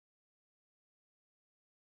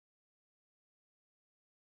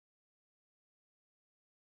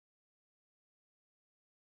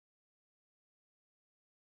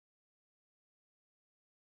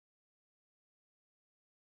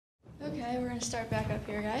Okay, we're going to start back up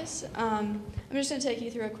here, guys. I'm just going to take you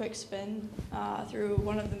through a quick spin through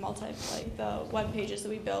one of the web pages that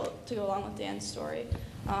we built to go along with Dan's story.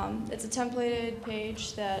 It's a templated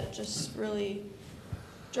page that just really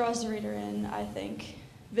draws the reader in, I think,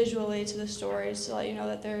 visually to the story, to let you know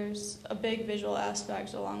that there's a big visual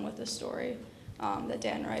aspect along with the story that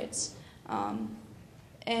Dan writes.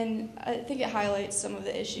 And I think it highlights some of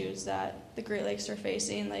the issues that the Great Lakes are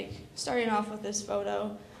facing. Like, starting off with this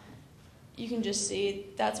photo, you can just see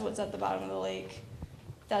that's what's at the bottom of the lake.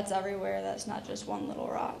 That's everywhere. That's not just one little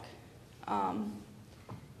rock.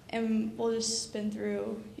 And we'll just spin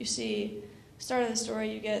through. You see, start of the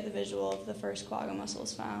story, you get the visual of the first quagga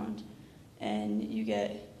mussels found. And you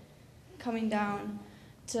get, coming down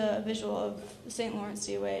to a visual of the St. Lawrence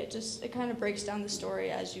Seaway. It kind of breaks down the story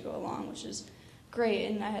as you go along, which is great,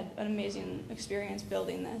 and I had an amazing experience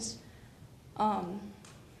building this.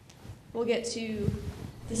 We'll get to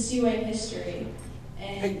the Seaway history,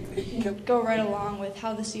 and you can go right along with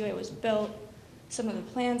how the Seaway was built, some of the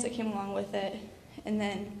plans that came along with it, and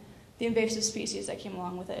then the invasive species that came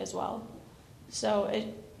along with it as well. So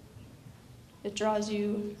it draws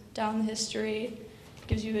you down the history,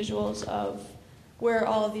 gives you visuals of where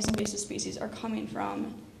all of these invasive species are coming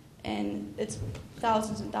from, and it's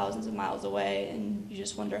thousands and thousands of miles away, and you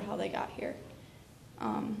just wonder how they got here.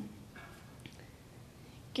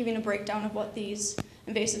 Giving a breakdown of what these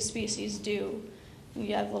invasive species do.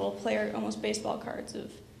 You have little player, almost baseball cards of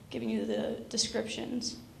giving you the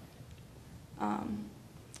descriptions.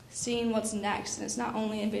 Seeing what's next, and it's not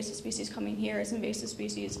only invasive species coming here, it's invasive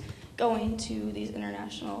species going to these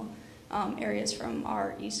international areas from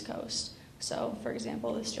our East Coast. So, for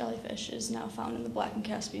example, this jellyfish is now found in the Black and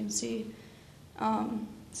Caspian Sea.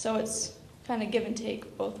 So it's kind of give and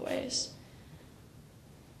take both ways.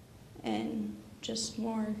 And just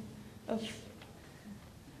more of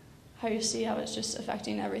how you see how it's just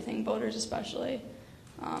affecting everything, boaters especially,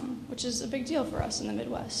 which is a big deal for us in the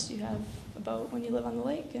Midwest. You have a boat when you live on the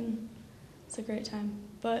lake, and it's a great time.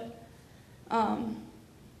 But kind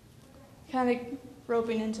of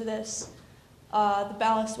roping into this, the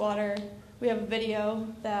ballast water, we have a video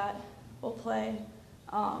that we'll play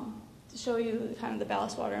to show you kind of the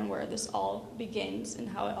ballast water and where this all begins and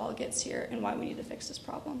how it all gets here and why we need to fix this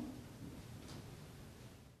problem.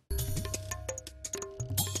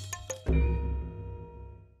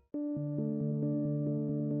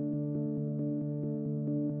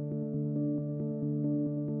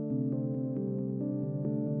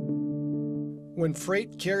 When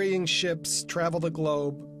freight-carrying ships travel the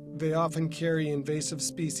globe, they often carry invasive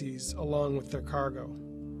species along with their cargo.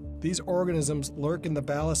 These organisms lurk in the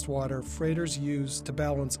ballast water freighters use to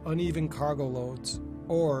balance uneven cargo loads,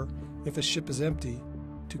 or, if a ship is empty,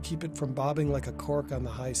 to keep it from bobbing like a cork on the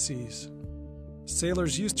high seas.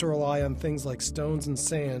 Sailors used to rely on things like stones and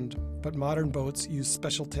sand, but modern boats use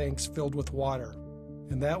special tanks filled with water,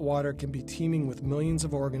 and that water can be teeming with millions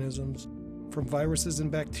of organisms, from viruses and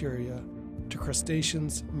bacteria to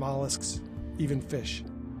crustaceans, mollusks, even fish.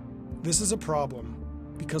 This is a problem,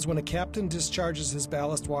 because when a captain discharges his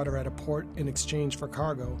ballast water at a port in exchange for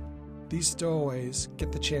cargo, these stowaways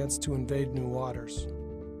get the chance to invade new waters.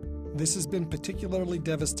 This has been particularly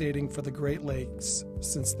devastating for the Great Lakes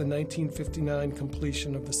since the 1959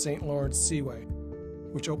 completion of the St. Lawrence Seaway,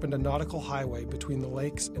 which opened a nautical highway between the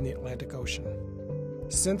lakes and the Atlantic Ocean.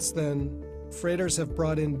 Since then, freighters have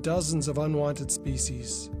brought in dozens of unwanted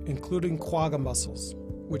species, including quagga mussels,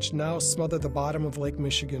 which now smother the bottom of Lake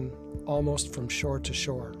Michigan almost from shore to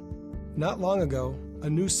shore. Not long ago, a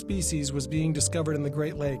new species was being discovered in the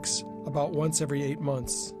Great Lakes about once every 8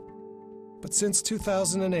 months. But since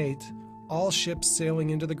 2008, all ships sailing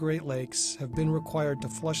into the Great Lakes have been required to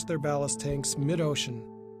flush their ballast tanks mid-ocean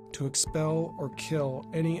to expel or kill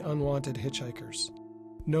any unwanted hitchhikers.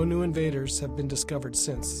 No new invaders have been discovered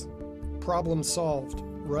since. Problem solved,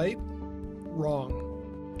 right?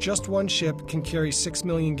 Wrong. Just one ship can carry 6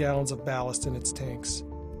 million gallons of ballast in its tanks,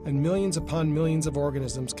 and millions upon millions of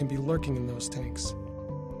organisms can be lurking in those tanks.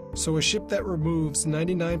 So a ship that removes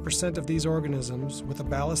 99% of these organisms with a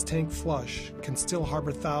ballast tank flush can still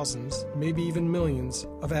harbor thousands, maybe even millions,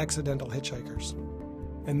 of accidental hitchhikers.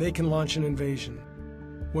 And they can launch an invasion,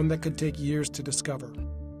 one that could take years to discover.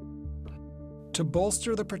 To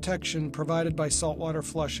bolster the protection provided by saltwater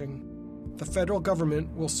flushing, the federal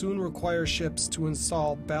government will soon require ships to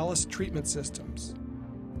install ballast treatment systems.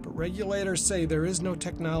 But regulators say there is no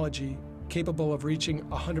technology capable of reaching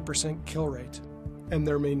 100% kill rate, and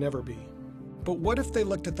there may never be. But what if they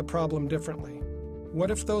looked at the problem differently? What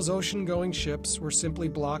if those ocean-going ships were simply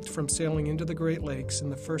blocked from sailing into the Great Lakes in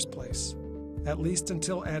the first place, at least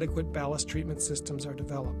until adequate ballast treatment systems are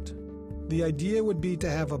developed? The idea would be to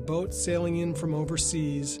have a boat sailing in from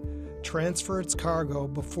overseas transfer its cargo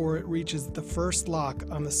before it reaches the first lock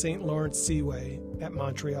on the St. Lawrence Seaway at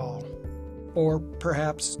Montreal, or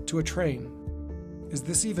perhaps to a train. Is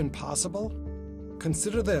this even possible?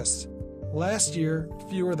 Consider this. Last year,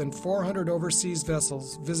 fewer than 400 overseas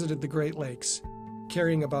vessels visited the Great Lakes,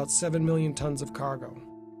 carrying about 7 million tons of cargo.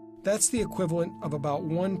 That's the equivalent of about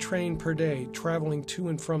one train per day traveling to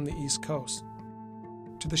and from the East Coast.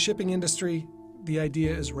 To the shipping industry, the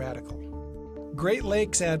idea is radical. Great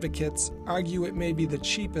Lakes advocates argue it may be the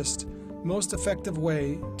cheapest, most effective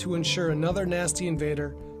way to ensure another nasty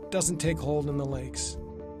invader doesn't take hold in the lakes.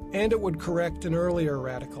 And it would correct an earlier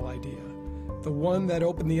radical idea, the one that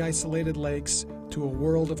opened the isolated lakes to a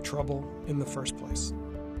world of trouble in the first place.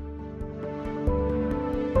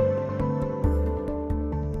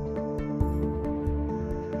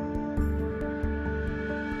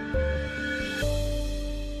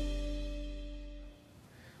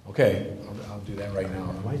 Okay, I'll do that right now.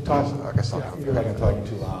 Am I talking? I guess I feel like I'm talking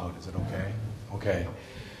too loud. Is it okay? Okay.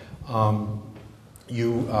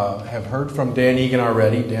 You have heard from Dan Egan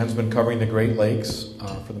already. Dan's been covering the Great Lakes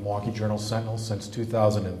for the Milwaukee Journal Sentinel since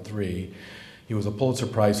 2003. He was a Pulitzer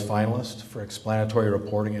Prize finalist for explanatory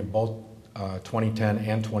reporting in both 2010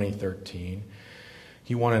 and 2013.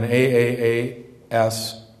 He won an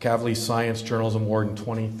AAAS Kavli Science Journalism Award in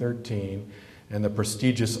 2013 and the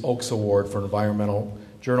prestigious Oaks Award for Environmental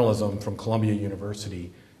Journalism from Columbia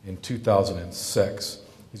University in 2006.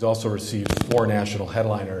 He's also received 4 national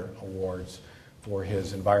headliner awards for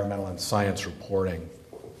his environmental and science reporting.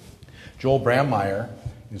 Joel Brammeier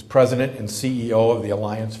is president and CEO of the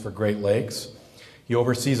Alliance for Great Lakes. He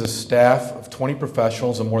oversees a staff of 20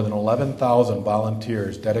 professionals and more than 11,000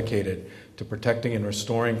 volunteers dedicated to protecting and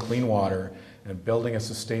restoring clean water and building a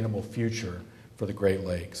sustainable future for the Great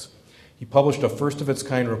Lakes. He published a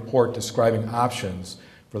first-of-its-kind report describing options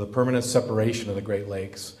for the permanent separation of the Great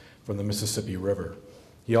Lakes from the Mississippi River.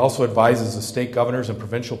 He also advises the state governors and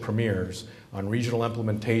provincial premiers on regional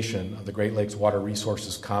implementation of the Great Lakes Water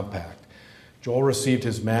Resources Compact. Joel received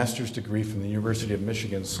his master's degree from the University of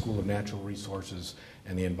Michigan School of Natural Resources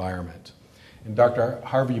and the Environment. And Dr.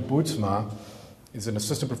 Harvey Bootsma is an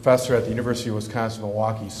assistant professor at the University of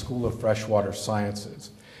Wisconsin-Milwaukee School of Freshwater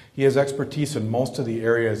Sciences. He has expertise in most of the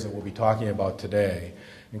areas that we'll be talking about today,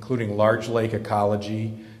 including large lake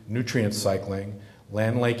ecology, nutrient cycling,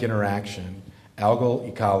 land-lake interaction, algal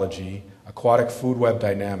ecology, aquatic food web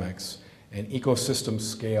dynamics, and ecosystem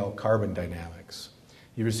scale carbon dynamics.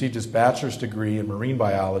 He received his bachelor's degree in marine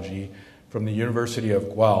biology from the University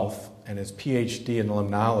of Guelph and his PhD in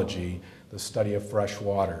limnology, the study of fresh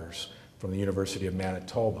waters, from the University of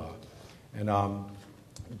Manitoba. And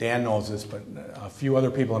Dan knows this, but a few other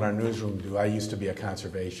people in our newsroom do. I used to be a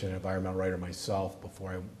conservation and environmental writer myself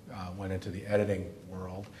before I went into the editing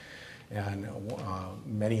world. And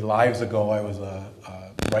many lives ago, I was a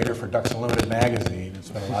writer for Ducks Unlimited magazine and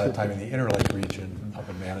spent a lot of time in the Interlake region up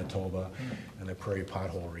in Manitoba and the Prairie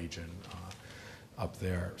Pothole region up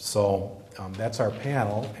there. So that's our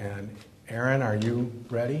panel. And Aaron, are you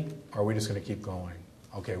ready? Or are we just going to keep going?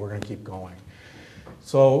 Okay, we're going to keep going.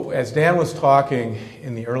 So as Dan was talking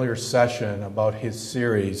in the earlier session about his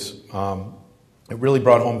series, it really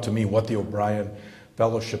brought home to me what the O'Brien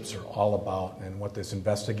Fellowships are all about and what this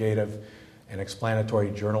investigative and explanatory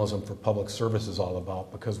journalism for public service is all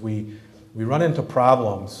about, because we run into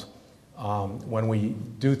problems when we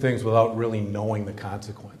do things without really knowing the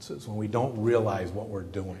consequences, when we don't realize what we're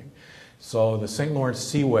doing. So the St. Lawrence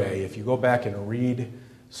Seaway, if you go back and read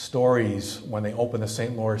stories when they opened the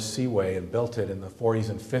St. Lawrence Seaway and built it in the 40s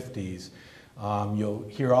and 50s, you'll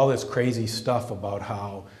hear all this crazy stuff about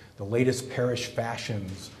how the latest parish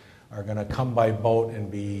fashions are going to come by boat and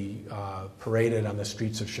be paraded on the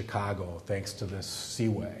streets of Chicago thanks to this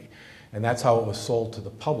seaway. And that's how it was sold to the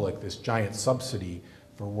public, this giant subsidy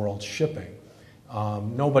for world shipping.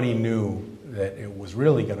 Nobody knew that it was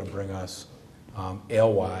really going to bring us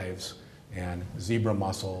alewives and zebra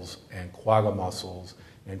mussels and quagga mussels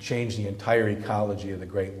and change the entire ecology of the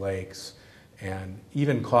Great Lakes and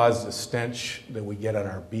even cause the stench that we get on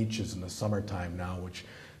our beaches in the summertime now, which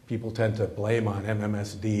people tend to blame on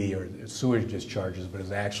MMSD or sewage discharges, but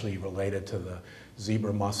is actually related to the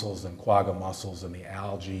zebra mussels and quagga mussels and the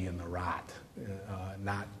algae and the rot,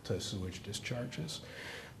 not to sewage discharges.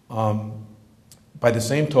 By the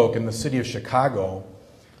same token, the city of Chicago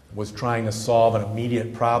was trying to solve an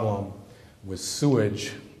immediate problem with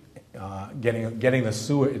sewage, getting its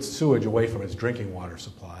sewage away from its drinking water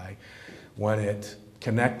supply when it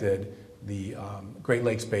connected the Great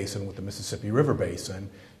Lakes Basin with the Mississippi River Basin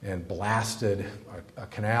and blasted a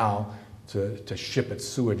canal to ship its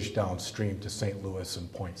sewage downstream to St. Louis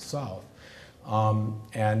and points south.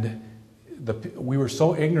 And we were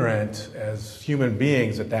so ignorant as human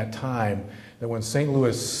beings at that time that when St.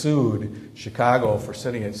 Louis sued Chicago for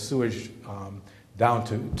sending its sewage down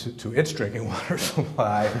to its drinking water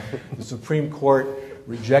supply, the Supreme Court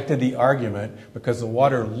rejected the argument because the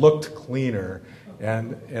water looked cleaner,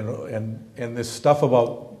 and this stuff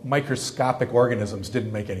about microscopic organisms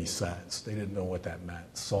didn't make any sense. They didn't know what that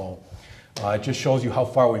meant. So it just shows you how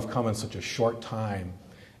far we've come in such a short time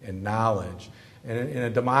in knowledge. And in a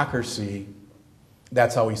democracy,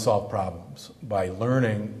 that's how we solve problems, by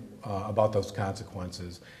learning about those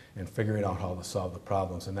consequences and figuring out how to solve the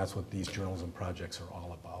problems. And that's what these journalism projects are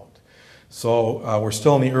all about. So we're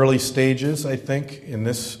still in the early stages, I think, in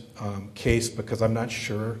this case, because I'm not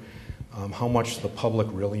sure how much the public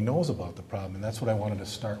really knows about the problem. And that's what I wanted to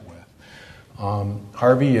start with.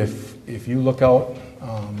 Harvey, if you look out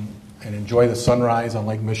and enjoy the sunrise on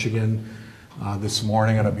Lake Michigan this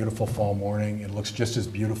morning on a beautiful fall morning, it looks just as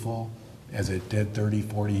beautiful as it did 30,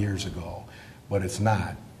 40 years ago. But it's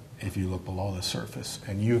not if you look below the surface.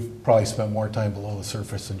 And you've probably spent more time below the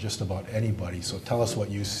surface than just about anybody. So tell us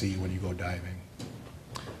what you see when you go diving.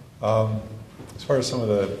 As far as some of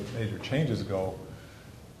the major changes go,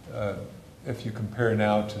 if you compare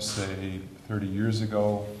now to, say, 30 years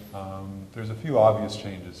ago, there's a few obvious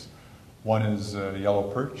changes. One is yellow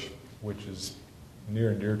perch, which is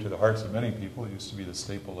near and dear to the hearts of many people. It used to be the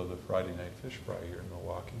staple of the Friday night fish fry here in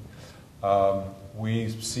Milwaukee. We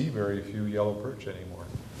see very few yellow perch anymore.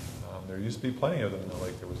 There used to be plenty of them in the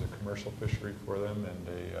lake. There was a commercial fishery for them and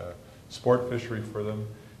a sport fishery for them,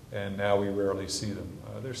 and now we rarely see them.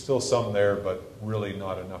 There's still some there, but really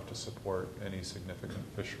not enough to support any significant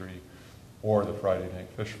fishery or the Friday night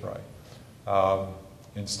fish fry.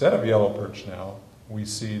 Instead of yellow perch now, we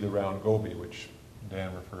see the round goby, which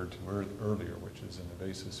Dan referred to earlier, which is an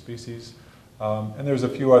invasive species. And there's a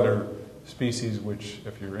few other species which,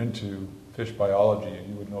 if you're into fish biology,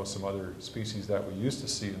 you would know some other species that we used to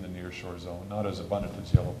see in the nearshore zone, not as abundant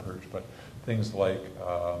as yellow perch, but things like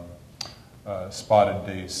spotted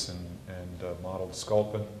dace and mottled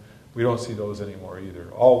sculpin. We don't see those anymore either.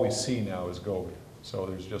 All we see now is goby. So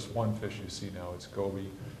there's just one fish you see now, it's goby.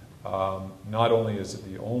 Not only is it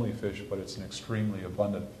the only fish, but it's an extremely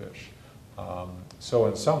abundant fish. So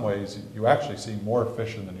in some ways, you actually see more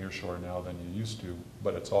fish in the nearshore now than you used to,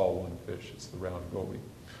 but it's all one fish, it's the round goby.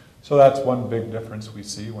 So that's one big difference we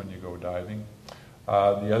see when you go diving.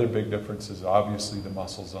 The other big difference is obviously the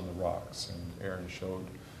mussels on the rocks, and Aaron showed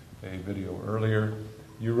a video earlier.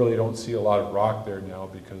 You really don't see a lot of rock there now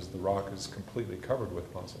because the rock is completely covered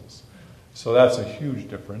with mussels. So that's a huge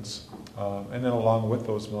difference. And then along with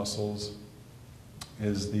those mussels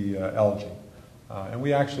is the algae. And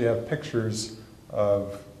we actually have pictures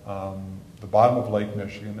of the bottom of Lake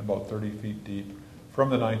Michigan, about 30 feet deep,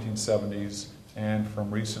 from the 1970s and from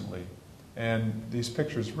recently. And these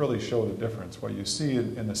pictures really show the difference. What you see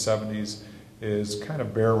in the 70s is kind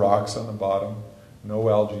of bare rocks on the bottom, no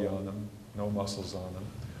algae on them, no mussels on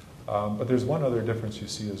them. But there's one other difference you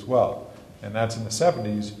see as well, and that's in the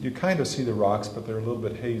 70s, you kind of see the rocks, but they're a little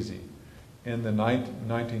bit hazy. In the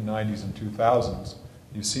 1990s and 2000s,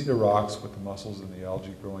 you see the rocks with the mussels and the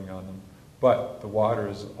algae growing on them, but the water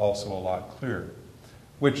is also a lot clearer,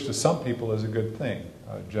 which to some people is a good thing.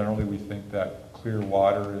 Generally, we think that clear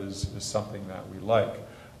water is something that we like,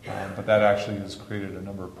 but that actually has created a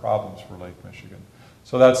number of problems for Lake Michigan.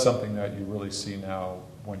 So that's something that you really see now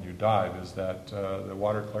when you dive, is that the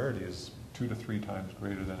water clarity is 2 to 3 times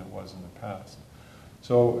greater than it was in the past.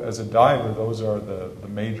 So as a diver, those are the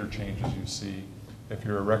major changes you see. If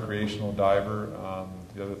you're a recreational diver,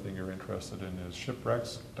 the other thing you're interested in is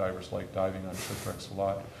shipwrecks. Divers like diving on shipwrecks a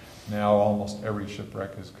lot. Now almost every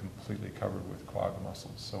shipwreck is completely covered with quagga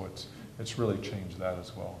mussels, so it's really changed that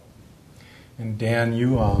as well. And Dan,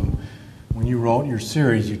 you when you wrote your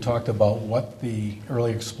series, you talked about what the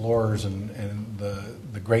early explorers and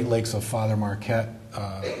the Great Lakes of Father Marquette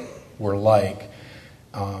were like.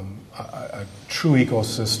 A true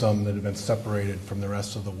ecosystem that had been separated from the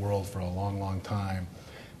rest of the world for a long, long time,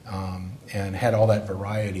 and had all that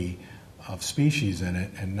variety of species in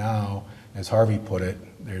it. And now, as Harvey put it,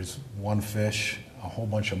 there's one fish, a whole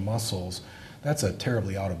bunch of mussels. That's a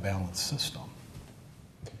terribly out of balance system.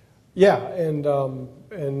 Yeah, and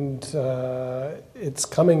it's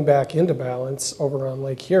coming back into balance over on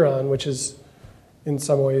Lake Huron, which is in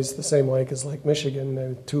some ways the same lake as Lake Michigan.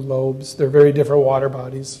 They're 2 lobes. They're very different water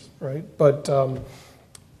bodies, right? But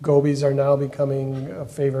gobies are now becoming a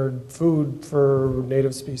favored food for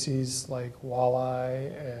native species like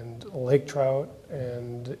walleye and lake trout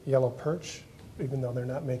and yellow perch even though they're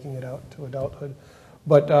not making it out to adulthood.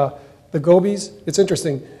 But the gobies, it's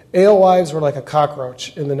interesting. Alewives were like a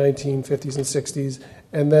cockroach in the 1950s and 60s,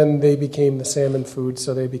 and then they became the salmon food,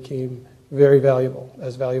 so they became very valuable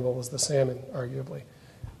as the salmon, arguably.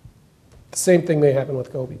 The same thing may happen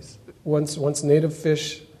with gobies. Once native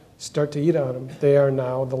fish start to eat on them, they are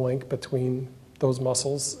now the link between those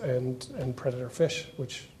mussels and predator fish,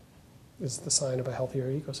 which is the sign of a healthier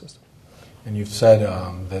ecosystem. And you've said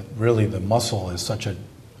that really the mussel is such an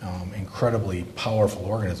incredibly powerful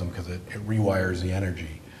organism because it rewires the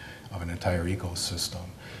energy of an entire ecosystem.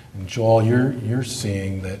 And Joel, you're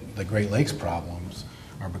seeing that the Great Lakes problems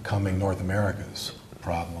are becoming North America's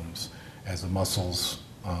problems as the mussels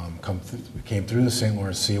came through the St.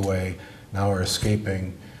 Lawrence Seaway, now are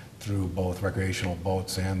escaping through both recreational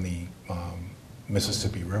boats and the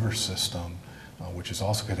Mississippi River system, which is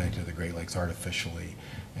also connected to the Great Lakes artificially,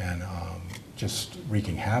 and just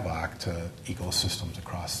wreaking havoc to ecosystems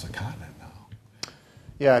across the continent now.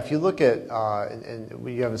 Yeah, if you look at, and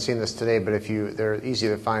you haven't seen this today, but they're easy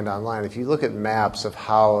to find online. If you look at maps of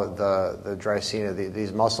how the Dreissena,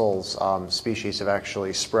 these mussels species have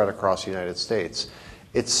actually spread across the United States,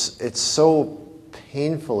 it's so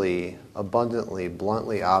painfully, abundantly,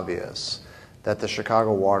 bluntly obvious that the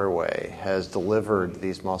Chicago waterway has delivered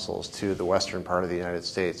these mussels to the western part of the United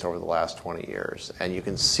States over the last 20 years. And you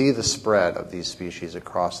can see the spread of these species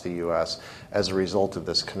across the U.S. as a result of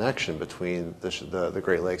this connection between the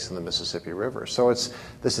Great Lakes and the Mississippi River. So it's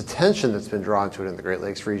this attention that's been drawn to it in the Great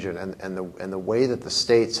Lakes region, and the way that the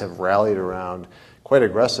states have rallied around quite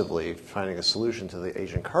aggressively finding a solution to the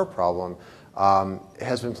Asian carp problem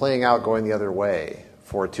has been playing out going the other way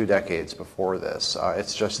for 2 decades before this.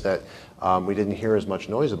 It's just that we didn't hear as much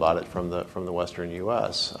noise about it from the western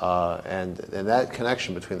U.S. And that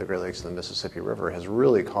connection between the Great Lakes and the Mississippi River has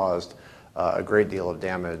really caused a great deal of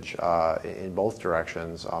damage in both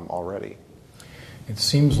directions already. It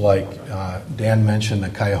seems like Dan mentioned the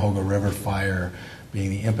Cuyahoga River fire being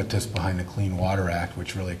the impetus behind the Clean Water Act,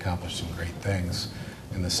 which really accomplished some great things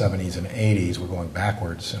in the 70s and 80s. We're going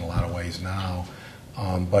backwards in a lot of ways now.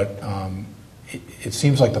 It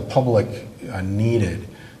seems like the public needed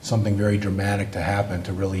something very dramatic to happen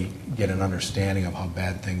to really get an understanding of how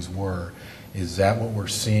bad things were. Is that what we're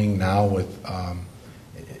seeing now with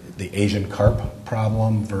the Asian carp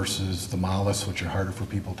problem versus the mollusks, which are harder for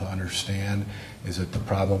people to understand? Is it the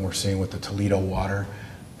problem we're seeing with the Toledo water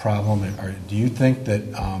problem? Or do you think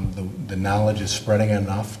that the knowledge is spreading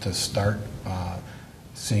enough to start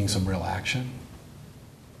seeing some real action?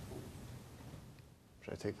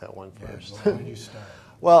 Should I take that one first? Yeah, why don't you start?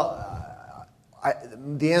 Well,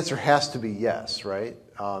 the answer has to be yes, right?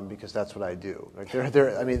 Because that's what I do. Like the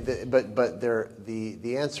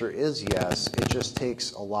answer is yes. It just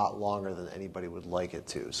takes a lot longer than anybody would like it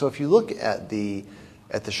to. So if you look at the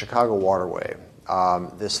Chicago waterway,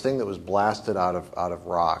 this thing that was blasted out of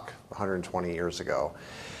rock 120 years ago,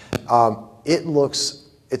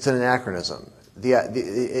 it's an anachronism.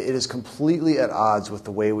 It is completely at odds with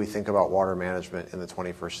the way we think about water management in the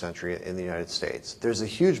 21st century in the United States. There's a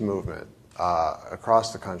huge movement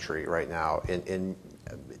across the country right now in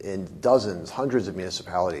dozens, hundreds of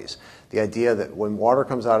municipalities. The idea that when water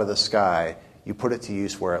comes out of the sky, you put it to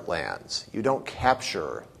use where it lands. You don't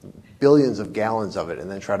capture billions of gallons of it and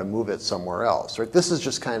then try to move it somewhere else. Right? This is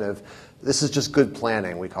just good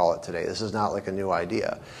planning, we call it today. This is not like a new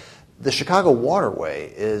idea. The Chicago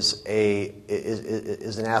waterway is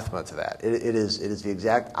anathema to that. It is the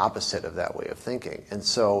exact opposite of that way of thinking. And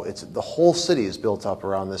so the whole city is built up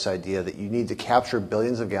around this idea that you need to capture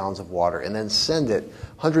billions of gallons of water and then send it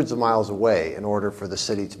hundreds of miles away in order for the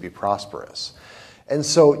city to be prosperous. And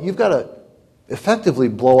so you've got to effectively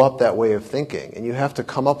blow up that way of thinking, and you have to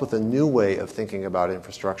come up with a new way of thinking about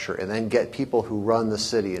infrastructure and then get people who run the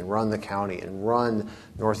city and run the county and run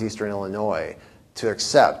northeastern Illinois to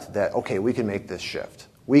accept that, okay, we can make this shift.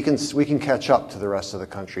 We can catch up to the rest of the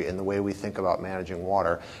country in the way we think about managing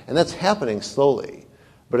water. And that's happening slowly,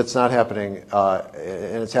 but it's not happening,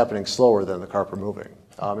 and it's happening slower than the carp are moving.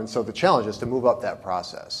 And so the challenge is to move up that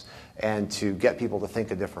process and to get people to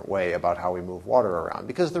think a different way about how we move water around.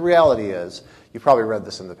 Because the reality is, you probably read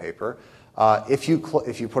this in the paper, if you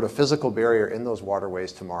put a physical barrier in those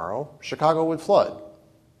waterways tomorrow, Chicago would flood.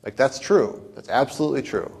 Like, that's true. That's absolutely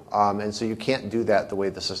true. And so you can't do that the way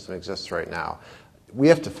the system exists right now. We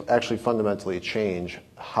have to actually fundamentally change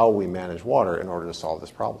how we manage water in order to solve this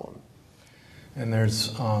problem. And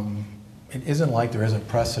there's, it isn't like there isn't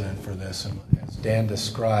precedent for this. And as Dan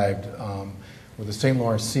described, with the St.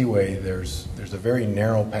 Lawrence Seaway, there's a very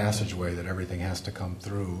narrow passageway that everything has to come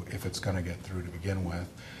through if it's going to get through to begin with.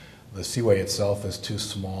 The seaway itself is too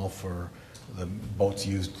small for the boats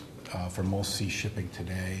used for most sea shipping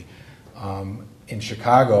today. In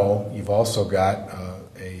Chicago, you've also got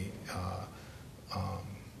a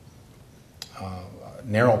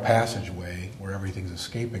narrow passageway where everything's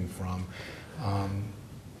escaping from.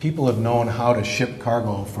 People have known how to ship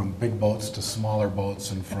cargo from big boats to smaller boats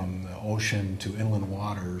and from the ocean to inland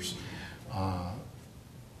waters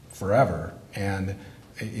forever. And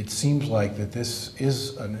it seems like that this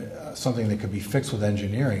is something that could be fixed with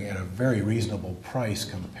engineering at a very reasonable price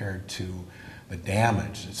compared to the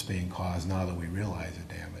damage that's being caused now that we realize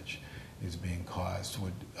the damage is being caused.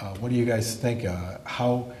 What do you guys think?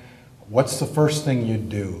 What's the first thing you'd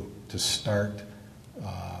do to start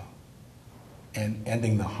and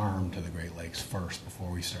ending the harm to the Great Lakes first before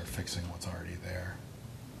we start fixing what's already there?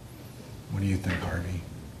 What do you think, Harvey?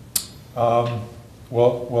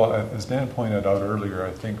 Well, as Dan pointed out earlier,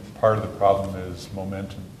 I think part of the problem is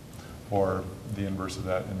momentum, or the inverse of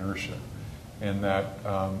that, inertia. In that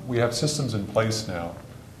we have systems in place now,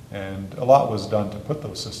 and a lot was done to put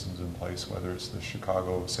those systems in place, whether it's the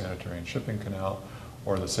Chicago Sanitary and Shipping Canal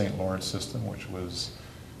or the St. Lawrence system, which was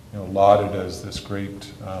lauded as this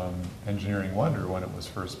great engineering wonder when it was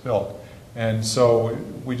first built. And so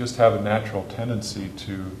we just have a natural tendency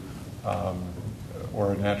to,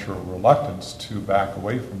 or a natural reluctance to back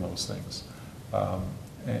away from those things.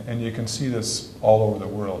 And you can see this all over the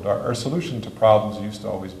world. Our solution to problems used to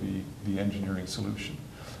always be the engineering solution.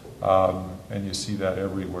 And you see that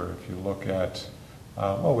everywhere. If you look at,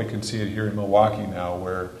 well, we can see it here in Milwaukee now,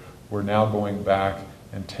 where we're now going back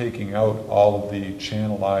and taking out all of the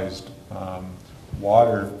channelized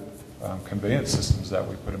water conveyance systems that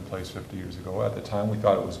we put in place 50 years ago. At the time, we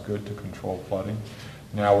thought it was good to control flooding.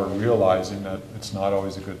 Now we're realizing that it's not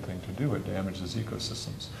always a good thing to do. It damages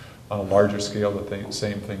ecosystems. On a larger scale, the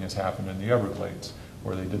same thing has happened in the Everglades,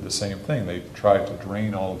 where they did the same thing. They tried to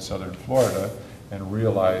drain all of southern Florida and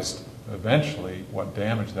realized eventually what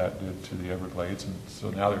damage that did to the Everglades. And so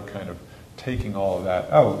now they're kind of taking all of that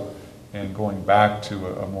out and going back to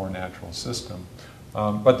a more natural system.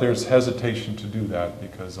 But there's hesitation to do that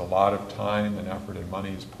because a lot of time and effort and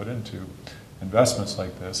money is put into investments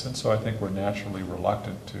like this. And so I think we're naturally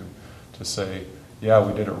reluctant to say, yeah,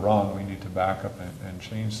 we did it wrong, we need to back up and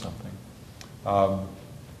change something.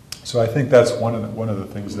 So I think that's one of the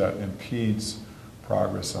things that impedes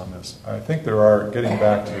progress on this. I think there are, getting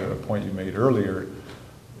back to a point you made earlier,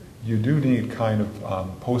 you do need kind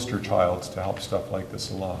of poster childs to help stuff like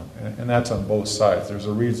this along. And that's on both sides. There's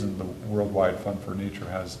a reason the Worldwide Fund for Nature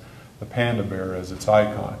has the panda bear as its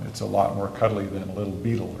icon. It's a lot more cuddly than a little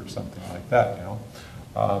beetle or something like that,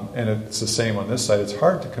 and it's the same on this side. It's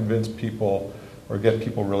hard to convince people or get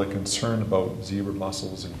people really concerned about zebra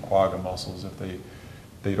mussels and quagga mussels if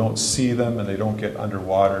they don't see them and they don't get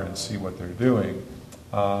underwater and see what they're doing.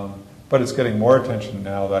 But it's getting more attention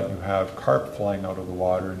now that you have carp flying out of the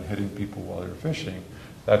water and hitting people while they're fishing.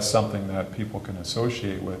 That's something that people can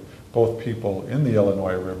associate with, both people in the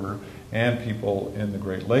Illinois River and people in the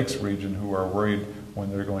Great Lakes region who are worried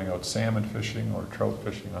when they're going out salmon fishing or trout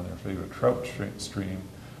fishing on their favorite trout stream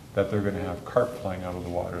that they're going to have carp flying out of the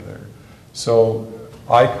water there. So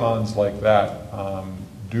icons like that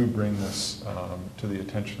do bring this to the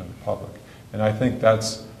attention of the public. And I think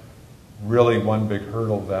that's really one big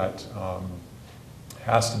hurdle that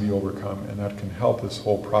has to be overcome, and that can help this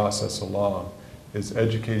whole process along, is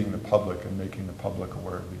educating the public and making the public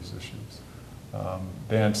aware of these issues.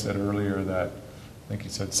 Dan said earlier that, I think he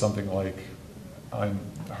said something like,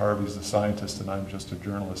 Harvey's the scientist and I'm just a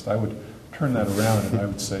journalist. I would turn that around and I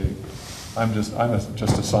would say, I'm just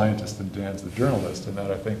a scientist and Dan's the journalist, and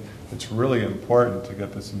that I think it's really important to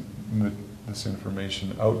get this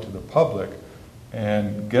information out to the public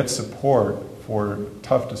and get support for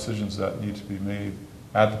tough decisions that need to be made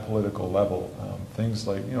at the political level. Things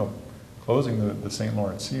like, closing the St.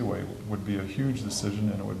 Lawrence Seaway would be a huge decision,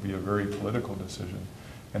 and it would be a very political decision.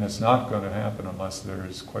 And it's not going to happen unless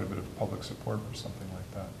there's quite a bit of public support for something like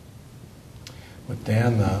that. But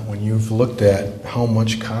Dan, when you've looked at how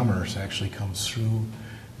much commerce actually comes through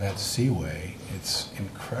that seaway, it's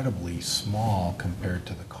incredibly small compared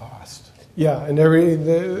to the cost. Yeah, and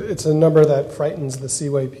it's a number that frightens the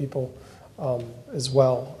Seaway people as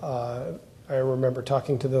well. I remember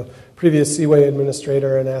talking to the previous Seaway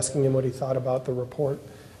administrator and asking him what he thought about the report,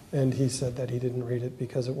 and he said that he didn't read it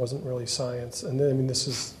because it wasn't really science. And I mean,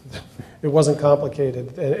 it wasn't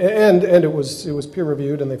complicated, and it was peer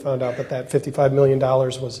reviewed, and they found out that $55 million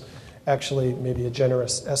was actually maybe a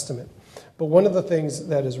generous estimate. But one of the things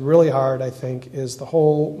that is really hard, I think, is the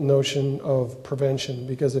whole notion of prevention,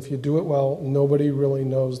 because if you do it well, nobody really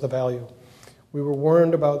knows the value. We were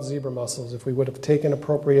warned about zebra mussels. If we would have taken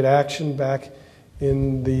appropriate action back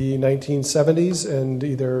in the 1970s and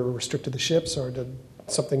either restricted the ships or did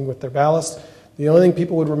something with their ballast, the only thing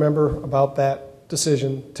people would remember about that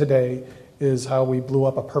decision today is how we blew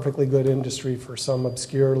up a perfectly good industry for some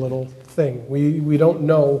obscure little thing. We don't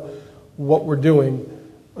know what we're doing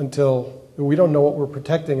we don't know what we're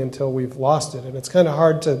protecting until we've lost it. And it's kind of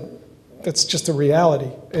hard it's just a reality.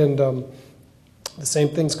 And the same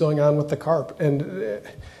thing's going on with the carp. And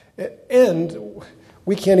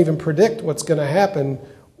we can't even predict what's going to happen,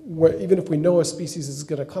 even if we know a species is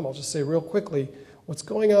going to come. I'll just say real quickly, what's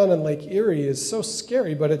going on in Lake Erie is so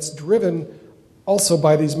scary, but it's driven also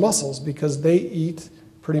by these mussels because they eat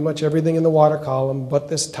pretty much everything in the water column but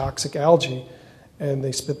this toxic algae, and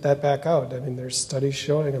they spit that back out. I mean, there's studies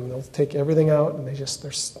showing them they'll take everything out, and they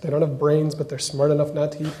don't have brains, but they're smart enough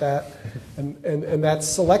not to eat that, and that's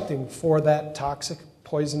selecting for that toxic,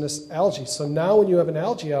 poisonous algae. So now when you have an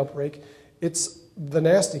algae outbreak, it's the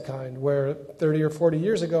nasty kind, where 30 or 40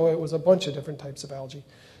 years ago it was a bunch of different types of algae.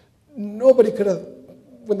 Nobody could have,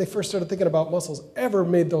 when they first started thinking about mussels, ever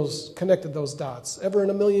connected those dots, ever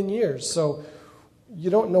in a million years. So you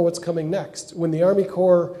don't know what's coming next. When the Army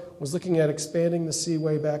Corps was looking at expanding the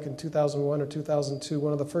seaway back in 2001 or 2002,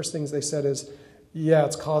 one of the first things they said is, yeah,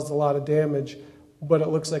 it's caused a lot of damage, but it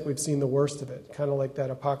looks like we've seen the worst of it. Kind of like that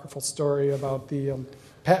apocryphal story about the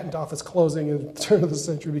patent office closing in the turn of the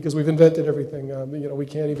century because we've invented everything. We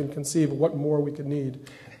can't even conceive of what more we could need.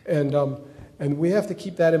 And we have to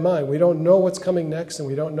keep that in mind. We don't know what's coming next, and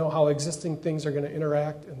we don't know how existing things are going to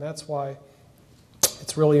interact, and that's why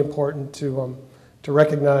it's really important to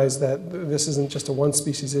recognize that this isn't just a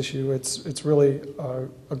one-species issue. It's really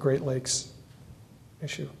a Great Lakes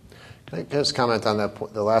issue. Can I just comment on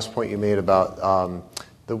that the last point you made about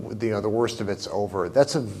the worst of it's over?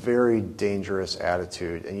 That's a very dangerous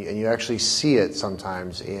attitude, and you actually see it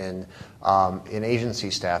sometimes in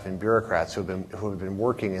agency staff and bureaucrats who have been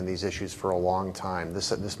working in these issues for a long time.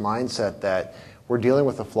 This mindset that we're dealing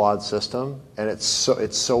with a flawed system, and it's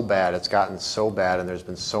so bad, it's gotten so bad, and there's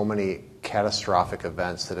been so many catastrophic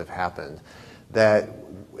events that have happened that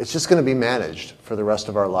it's just going to be managed for the rest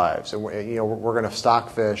of our lives. And we're going to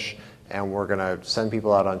stock fish, and we're going to send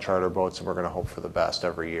people out on charter boats, and we're going to hope for the best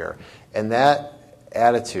every year. And that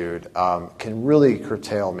attitude can really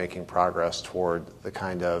curtail making progress toward the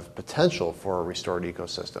kind of potential for a restored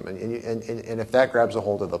ecosystem. And if that grabs a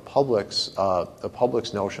hold of the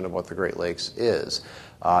public's notion of what the Great Lakes is,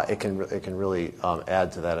 it can really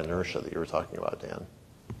add to that inertia that you were talking about, Dan.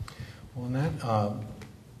 Well, and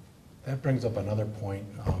that brings up another point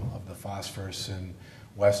of the phosphorus in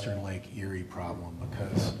Western Lake Erie problem,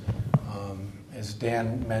 because as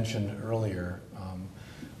Dan mentioned earlier,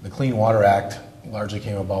 the Clean Water Act largely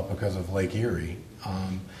came about because of Lake Erie.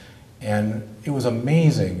 And it was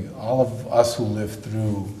amazing, all of us who lived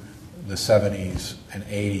through the 70s and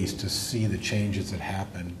 80s, to see the changes that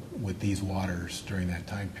happened with these waters during that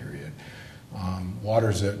time period.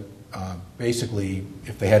 Waters that basically,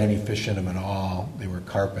 if they had any fish in them at all, they were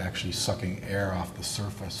carp actually sucking air off the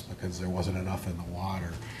surface because there wasn't enough in the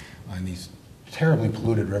water. And these terribly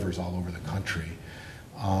polluted rivers all over the country,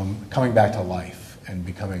 coming back to life and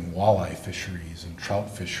becoming walleye fisheries and trout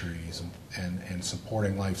fisheries and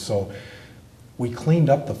supporting life. So we cleaned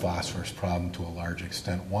up the phosphorus problem to a large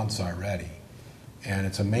extent once already. And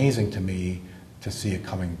it's amazing to me to see it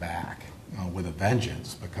coming back with a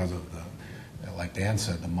vengeance because of like Dan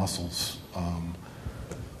said, the mussels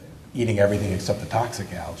eating everything except the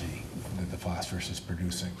toxic algae that the phosphorus is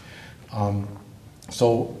producing.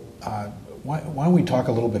 So why don't we talk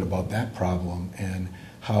a little bit about that problem and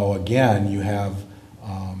how, again, you have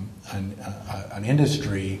an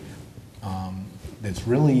industry that's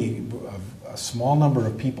really a small number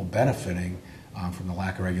of people benefiting from the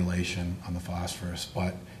lack of regulation on the phosphorus,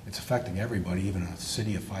 but it's affecting everybody, even a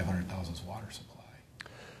city of 500,000's water supply.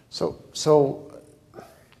 So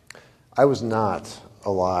I was not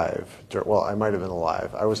alive. Well, I might have been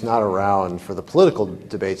alive. I was not around for the political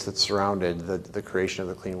debates that surrounded the creation of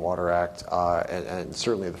the Clean Water Act and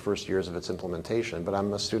certainly the first years of its implementation. But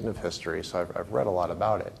I'm a student of history, so I've read a lot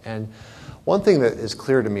about it. And one thing that is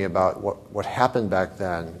clear to me about what happened back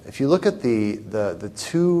then, if you look at the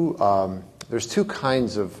two, there's two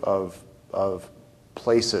kinds of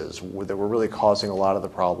places that were really causing a lot of the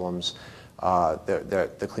problems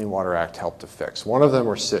that the Clean Water Act helped to fix. One of them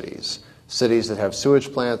were cities that have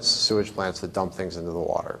sewage plants that dump things into the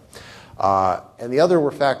water. And the other were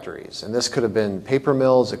factories. And this could have been paper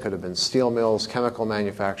mills, it could have been steel mills, chemical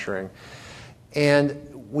manufacturing.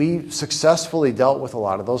 And we successfully dealt with a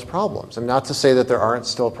lot of those problems. And not to say that there aren't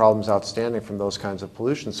still problems outstanding from those kinds of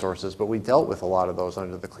pollution sources, but we dealt with a lot of those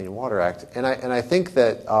under the Clean Water Act. And I think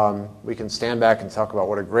that we can stand back and talk about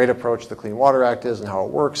what a great approach the Clean Water Act is and how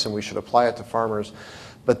it works, and we should apply it to farmers.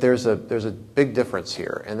 But there's a big difference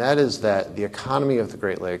here, and that is that the economy of the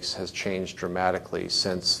Great Lakes has changed dramatically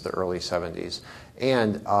since the early 70s.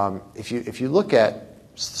 And if you look at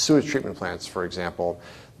sewage treatment plants, for example,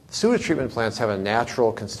 sewage treatment plants have a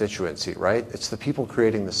natural constituency, right? It's the people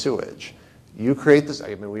creating the sewage. You create this,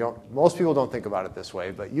 I mean, most people don't think about it this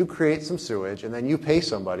way, but you create some sewage and then you pay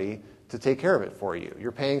somebody to take care of it for you.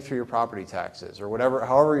 You're paying through your property taxes or whatever,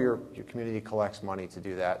 however your community collects money to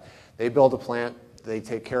do that. They build a plant, they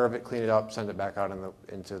take care of it, clean it up, send it back out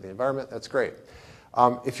into the environment. That's great.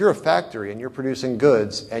 If you're a factory and you're producing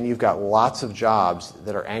goods and you've got lots of jobs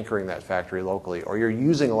that are anchoring that factory locally, or you're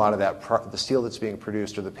using a lot of the steel that's being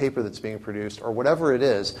produced or the paper that's being produced or whatever it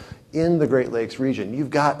is in the Great Lakes region, you've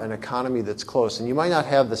got an economy that's close. And you might not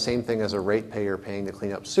have the same thing as a ratepayer paying to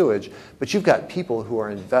clean up sewage, but you've got people who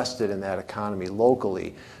are invested in that economy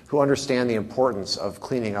locally who understand the importance of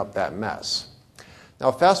cleaning up that mess. Now,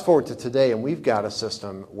 fast forward to today, and we've got a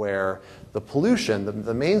system where the pollution,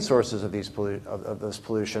 the main sources of this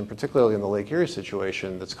pollution, particularly in the Lake Erie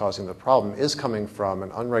situation that's causing the problem, is coming from an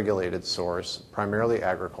unregulated source, primarily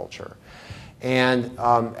agriculture. And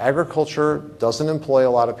agriculture doesn't employ a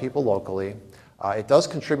lot of people locally. It does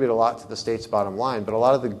contribute a lot to the state's bottom line, but a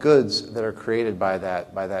lot of the goods that are created by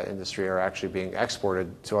that industry are actually being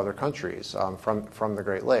exported to other countries from the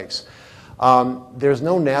Great Lakes. There's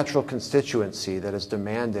no natural constituency that is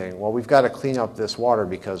demanding, well, we've got to clean up this water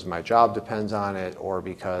because my job depends on it or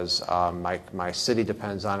because my city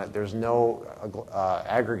depends on it. There's no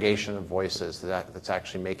aggregation of voices that's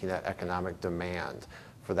actually making that economic demand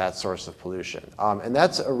for that source of pollution. And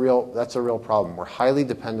that's a real problem. We're highly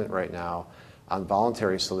dependent right now on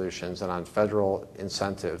voluntary solutions and on federal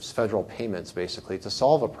incentives, federal payments basically, to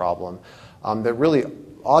solve a problem that really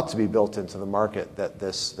ought to be built into the market that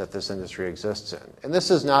this industry exists in. And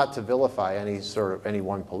this is not to vilify any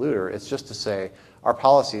one polluter. It's just to say our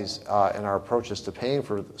policies and our approaches to paying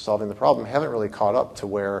for solving the problem haven't really caught up to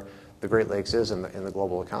where the Great Lakes is in the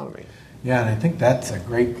global economy. Yeah, and I think that's a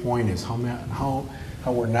great point, is how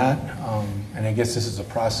we're not, and I guess this is a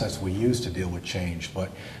process we use to deal with change,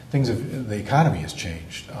 but the economy has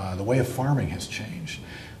changed. The way of farming has changed.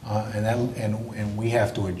 And we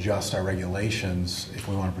have to adjust our regulations if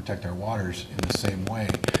we want to protect our waters in the same way.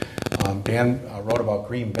 Dan wrote about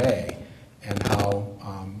Green Bay and how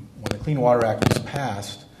when the Clean Water Act was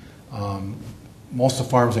passed, most of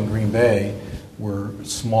the farms in Green Bay were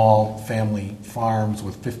small family farms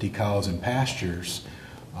with 50 cows in pastures,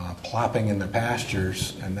 plopping in the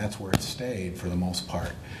pastures, and that's where it stayed for the most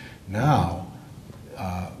part. Now,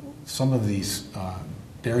 some of these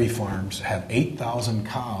dairy farms have 8,000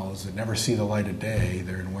 cows that never see the light of day.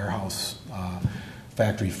 They're in warehouse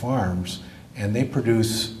factory farms, and they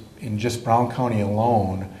produce, in just Brown County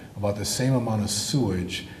alone, about the same amount of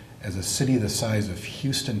sewage as a city the size of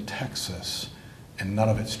Houston, Texas, and none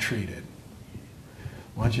of it's treated.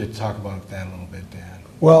 Why don't you talk about that a little bit, Dan?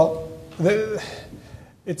 Well,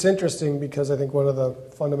 it's interesting because I think one of the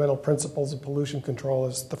fundamental principles of pollution control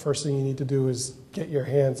is the first thing you need to do is get your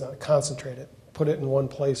hands on it, concentrate it. Put it in one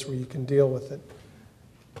place where you can deal with it.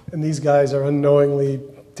 And these guys are unknowingly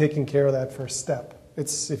taking care of that first step.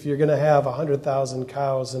 If you're going to have 100,000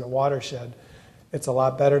 cows in a watershed, it's a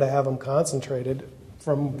lot better to have them concentrated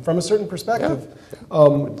from a certain perspective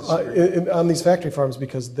on these factory farms,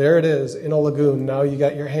 because there it is in a lagoon. Now you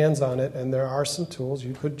got your hands on it, and there are some tools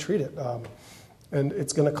you could treat it. And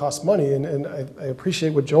it's going to cost money. And I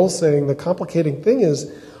appreciate what Joel's saying. The complicating thing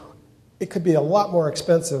is, it could be a lot more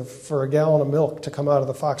expensive for a gallon of milk to come out of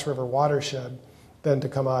the Fox River watershed than to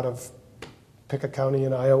come out of pick a county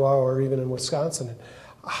in Iowa or even in Wisconsin.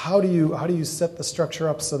 How do you set the structure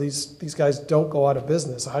up so these guys don't go out of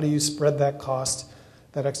business? How do you spread that cost,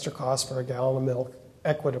 that extra cost for a gallon of milk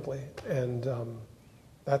equitably? And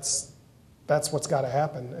that's what's got to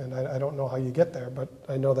happen. And I don't know how you get there, but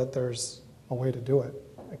I know that there's a way to do it.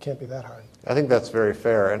 It can't be that hard. I think that's very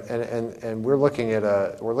fair, and we're looking at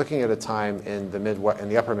a time in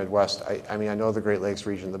the upper Midwest. I mean, I know the Great Lakes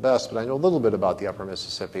region the best, but I know a little bit about the upper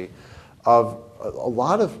Mississippi, of a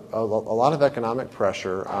lot of economic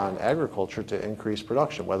pressure on agriculture to increase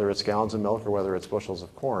production, whether it's gallons of milk or whether it's bushels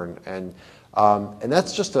of corn, and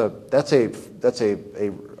that's just a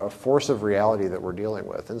force of reality that we're dealing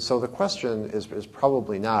with. And so the question is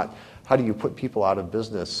probably not, how do you put people out of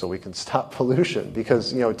business so we can stop pollution?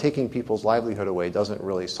 Because taking people's livelihood away doesn't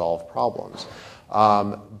really solve problems.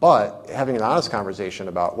 But having an honest conversation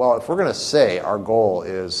about, well, if we're going to say our goal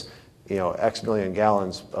is, X million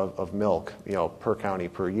gallons of milk, per county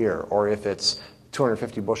per year, or if it's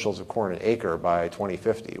 250 bushels of corn an acre by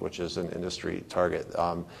 2050, which is an industry target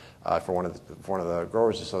for one of the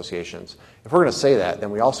growers associations. If we're going to say that,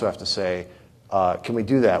 then we also have to say, can we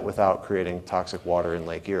do that without creating toxic water in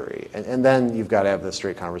Lake Erie? And then you've got to have the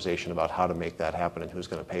straight conversation about how to make that happen and who's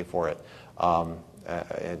going to pay for it,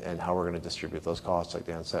 and how we're going to distribute those costs, like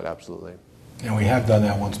Dan said, absolutely. And we have done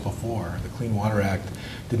that once before. The Clean Water Act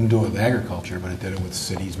didn't do it with agriculture, but it did it with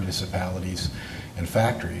cities, municipalities, and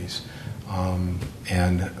factories. And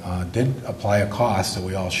did apply a cost that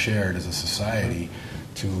we all shared as a society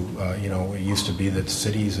to, it used to be that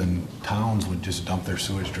cities and towns would just dump their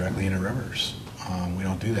sewage directly into rivers. We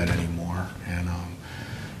don't do that anymore. And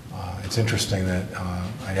it's interesting that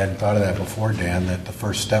I hadn't thought of that before, Dan, that the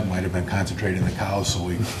first step might have been concentrating the cows so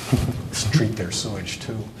we treat their sewage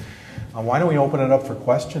too. Why don't we open it up for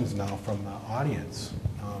questions now from the audience?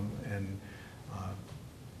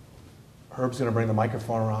 Herb's going to bring the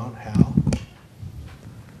microphone around. Hal?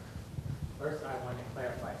 First, I want to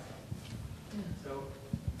clarify something. So,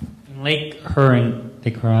 in Lake Huron,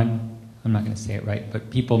 I'm not going to say it right, but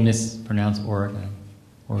people mispronounce Oregon.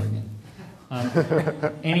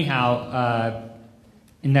 Anyhow,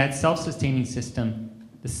 in that self-sustaining system,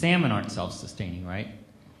 the salmon aren't self-sustaining, right?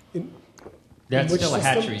 That's still a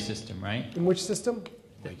hatchery system, right? In which system?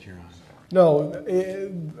 Lake Huron. No,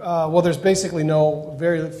 well, there's basically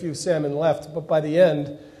very few salmon left, but by the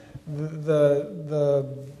end, the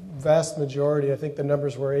vast majority, I think the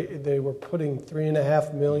numbers were, they were putting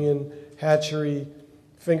 3.5 million hatchery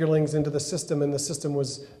fingerlings into the system, and the system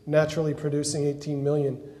was naturally producing 18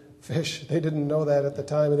 million fish. They didn't know that at the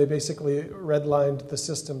time, and they basically redlined the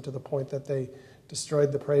system to the point that they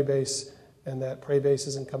destroyed the prey base, and that prey base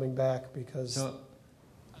isn't coming back because... So,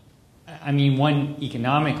 I mean, one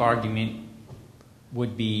economic argument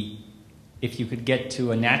would be if you could get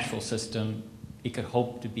to a natural system, it could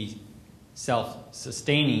hope to be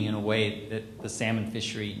self-sustaining in a way that the salmon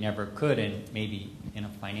fishery never could, and maybe in a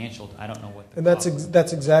financial, I don't know what. And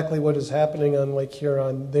that's exactly what is happening on Lake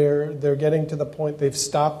Huron. They're getting to the point they've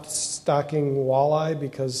stopped stocking walleye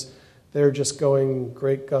because they're just going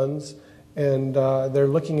great guns, and they're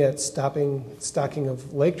looking at stocking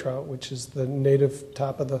of lake trout, which is the native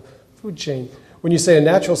top of the food chain. When you say a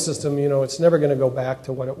natural system, it's never going to go back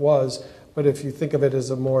to what it was, but if you think of it as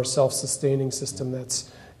a more self-sustaining system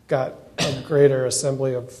that's got a greater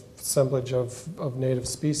assemblage of native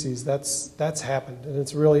species, that's happened, and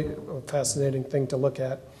it's really a fascinating thing to look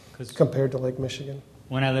at compared to Lake Michigan.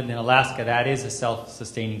 When I lived in Alaska, that is a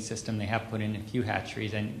self-sustaining system. They have put in a few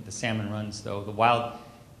hatcheries, and the salmon runs, though. The wild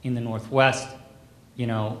in the Northwest,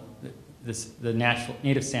 the natural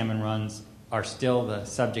native salmon runs are still the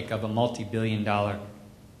subject of a multi-billion-dollar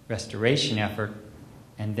restoration effort.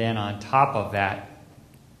 And then on top of that,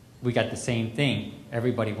 we got the same thing.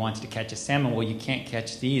 Everybody wants to catch a salmon. Well, you can't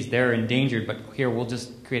catch these. They're endangered, but here we'll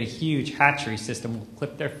just create a huge hatchery system. We'll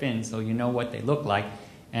clip their fins so you know what they look like,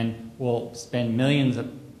 and we'll spend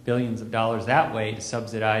billions of dollars that way to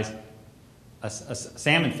subsidize a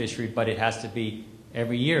salmon fishery, but it has to be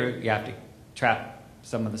every year. You have to trap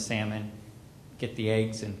some of the salmon, get the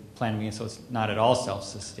eggs, and plant them in, so it's not at all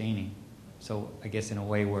self-sustaining. So I guess in a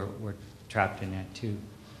way we're trapped in that too.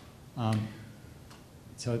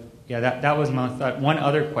 So yeah, that was my thought. One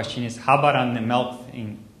other question is, how about on the milk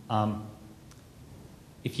thing?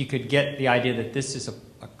 If you could get the idea that this is a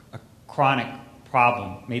chronic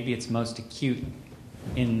problem, maybe it's most acute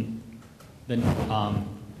in the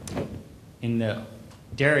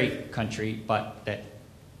dairy country, but that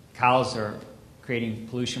cows are creating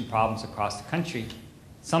pollution problems across the country.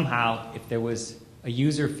 Somehow, if there was a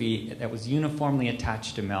user fee that was uniformly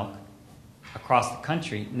attached to milk across the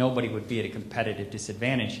country, nobody would be at a competitive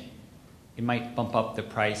disadvantage. It might bump up the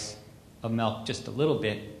price of milk just a little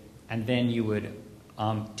bit, and then you would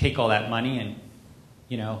take all that money and,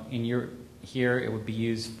 here it would be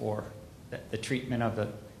used for the treatment of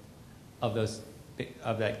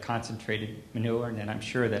that concentrated manure, and then I'm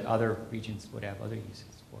sure that other regions would have other uses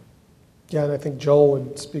for it. Yeah, and I think Joel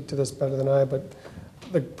would speak to this better than I, but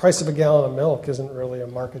the price of a gallon of milk isn't really a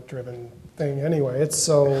market-driven thing anyway. It's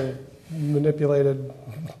so manipulated.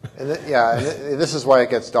 And this is why it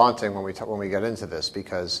gets daunting when we get into this,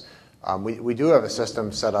 because we do have a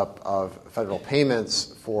system set up of federal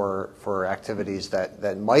payments for activities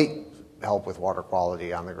that might help with water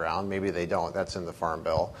quality on the ground. Maybe they don't. That's in the Farm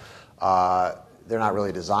Bill. they're not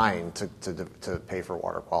really designed to pay for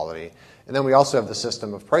water quality. And then we also have the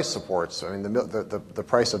system of price supports. I mean, the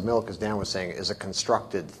price of milk, as Dan was saying, is a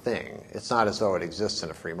constructed thing. It's not as though it exists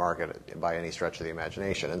in a free market by any stretch of the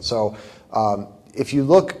imagination. And so if you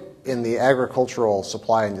look in the agricultural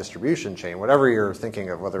supply and distribution chain, whatever you're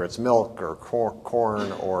thinking of, whether it's milk or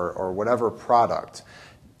corn or whatever product,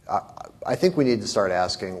 I think we need to start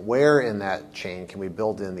asking where in that chain can we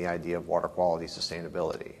build in the idea of water quality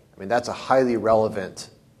sustainability. I mean, that's a highly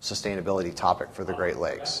relevant sustainability topic for the Great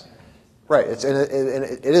Lakes. Right. It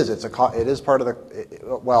is part of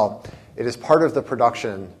the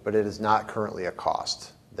production, but it is not currently a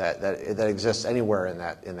cost that exists anywhere in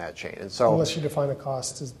that chain. And so, unless you define a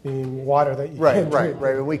cost as being water that you right, can't right,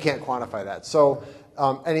 right. We can't quantify that. So,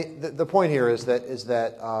 the point here is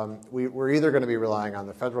that we're either going to be relying on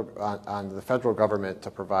the federal government to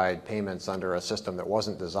provide payments under a system that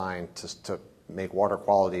wasn't designed to make water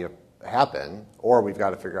quality happen, or we've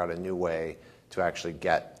got to figure out a new way to actually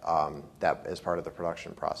get that as part of the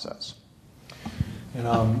production process.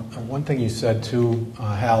 And one thing you said too,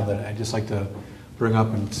 Hal, that I'd just like to bring up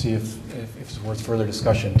and see if it's worth further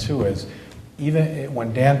discussion too, is even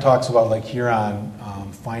when Dan talks about like Huron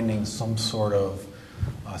finding some sort of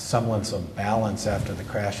semblance of balance after the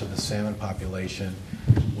crash of the salmon population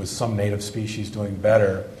with some native species doing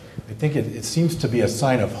better, I think it seems to be a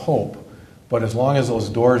sign of hope, but as long as those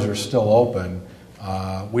doors are still open,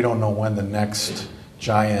 we don't know when the next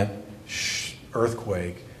giant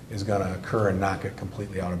earthquake is going to occur and knock it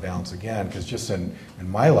completely out of balance again. Because just in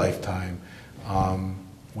my lifetime,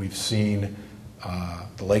 we've seen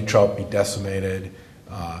the lake trout be decimated,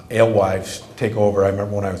 alewives take over. I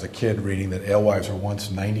remember when I was a kid reading that alewives were once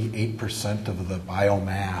 98% of the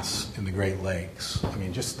biomass in the Great Lakes. I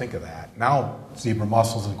mean, just think of that. Now, zebra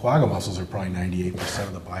mussels and quagga mussels are probably 98%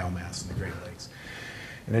 of the biomass in the Great Lakes.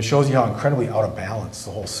 And it shows you how incredibly out of balance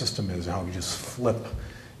the whole system is and how we just flip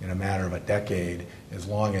in a matter of a decade as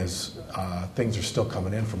long as things are still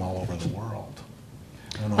coming in from all over the world.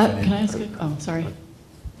 Can I ask you? Oh, sorry.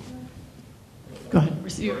 Go ahead.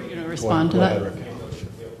 Respond to that.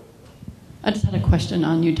 I just had a question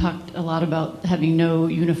on, you talked a lot about having no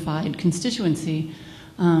unified constituency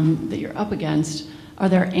that you're up against. Are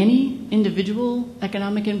there any individual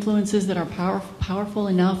economic influences that are powerful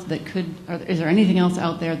enough that is there anything else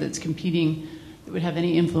out there that's competing that would have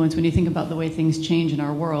any influence when you think about the way things change in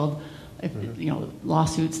our world? If,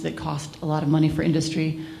 lawsuits that cost a lot of money for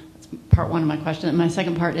industry. That's part one of my question. And my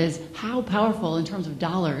second part is, how powerful in terms of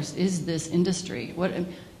dollars is this industry?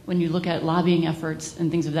 When you look at lobbying efforts and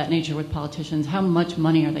things of that nature with politicians, how much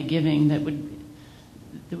money are they giving that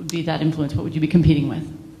would be that influence? What would you be competing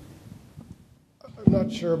with? I'm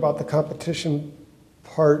not sure about the competition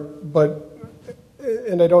part,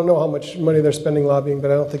 and I don't know how much money they're spending lobbying,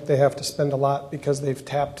 but I don't think they have to spend a lot because they've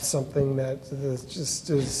tapped something that just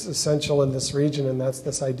is essential in this region, and that's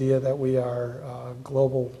this idea that we are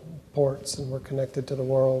global ports and we're connected to the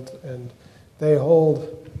world. And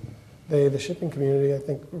the shipping community, I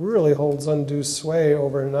think, really holds undue sway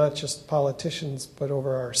over not just politicians, but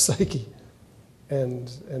over our psyche. And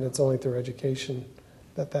it's only through education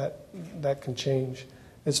that can change.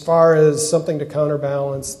 As far as something to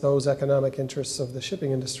counterbalance those economic interests of the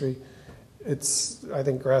shipping industry, it's, I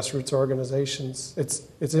think, grassroots organizations.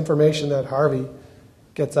 It's information that Harvey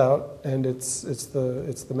gets out, and it's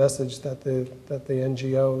the message that the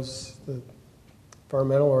NGOs, the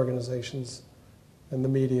environmental organizations, and the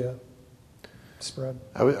media spread.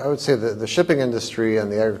 I would say that the shipping industry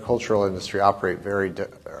and the agricultural industry occupy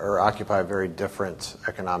very different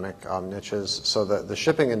economic niches. So the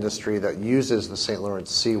shipping industry that uses the St. Lawrence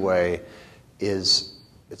Seaway it's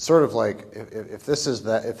sort of like if this is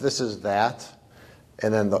that,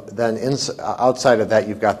 and then outside of that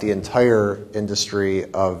you've got the entire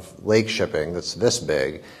industry of lake shipping that's this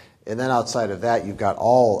big. And then outside of that, you've got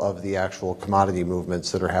all of the actual commodity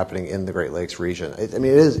movements that are happening in the Great Lakes region. It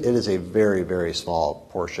is a very, very small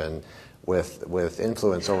portion with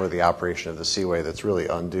influence over the operation of the Seaway that's really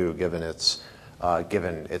undue given its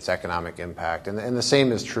economic impact. And the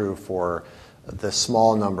same is true for the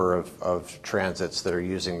small number of transits that are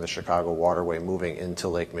using the Chicago waterway moving into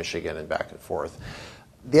Lake Michigan and back and forth.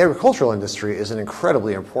 The agricultural industry is an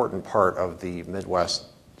incredibly important part of the Midwest,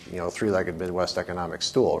 three-legged Midwest economic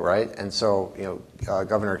stool, right? And so,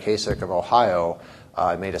 Governor Kasich of Ohio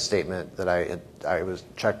made a statement that I was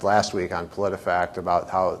checked last week on PolitiFact about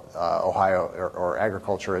how Ohio or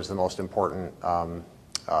agriculture is the most important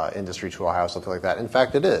industry to Ohio, something like that. In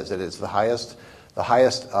fact, it is. It is the highest The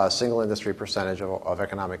highest single industry percentage of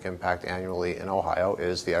economic impact annually in Ohio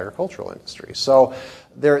is the agricultural industry. So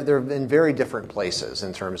they're in very different places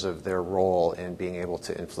in terms of their role in being able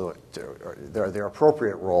to influence, or their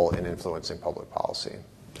appropriate role in influencing public policy.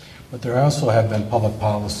 But there also have been public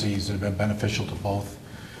policies that have been beneficial to both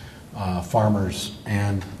farmers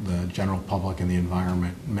and the general public and the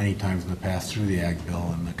environment many times in the past through the Ag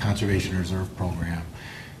Bill, and the Conservation Reserve Program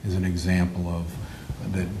is an example of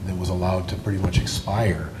that was allowed to pretty much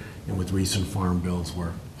expire, and with recent farm bills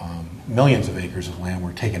where millions of acres of land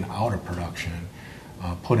were taken out of production,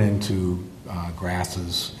 put into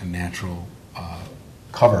grasses and natural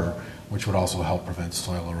cover, which would also help prevent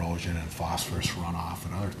soil erosion and phosphorus runoff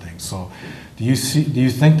and other things. So do you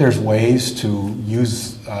think there's ways to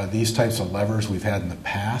use these types of levers we've had in the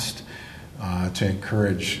past to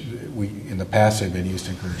encourage, in the past they've been used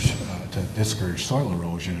to encourage, to discourage soil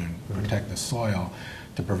erosion and protect the soil,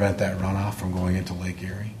 to prevent that runoff from going into Lake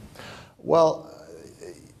Erie? Well,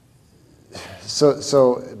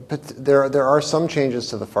 but there are some changes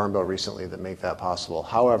to the Farm Bill recently that make that possible.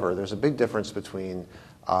 However, there's a big difference between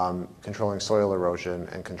controlling soil erosion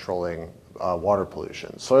and controlling water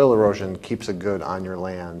pollution. Soil erosion keeps a good on your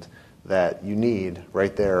land that you need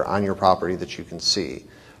right there on your property that you can see.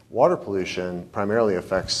 Water pollution primarily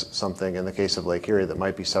affects something, in the case of Lake Erie, that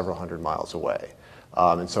might be several hundred miles away.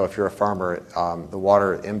 And so if you're a farmer, the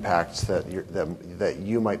water impacts that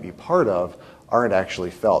you might be part of aren't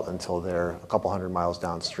actually felt until they're a couple hundred miles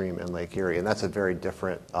downstream in Lake Erie. And that's a very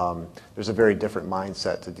different, there's a very different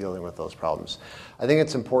mindset to dealing with those problems. I think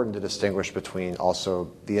it's important to distinguish between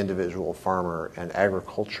also the individual farmer and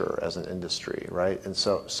agriculture as an industry, right? And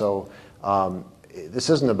so this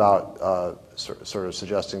isn't about sort of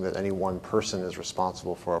suggesting that any one person is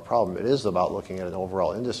responsible for a problem. It is about looking at an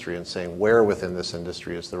overall industry and saying where within this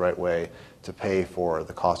industry is the right way to pay for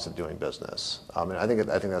the cost of doing business. And I think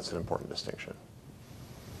that's an important distinction.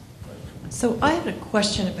 So I have a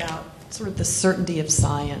question about sort of the certainty of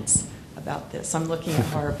science about this. I'm looking at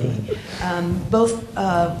Harvey. Both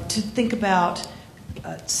to think about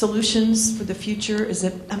solutions for the future.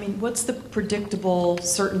 What's the predictable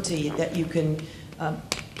certainty that you can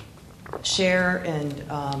share and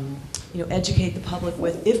educate the public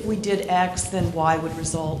with? If we did X, then Y would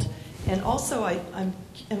result. And also,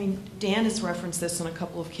 Dan has referenced this on a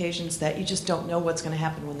couple of occasions that you just don't know what's going to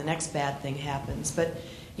happen when the next bad thing happens. But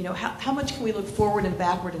how much can we look forward and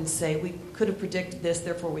backward and say we could have predicted this,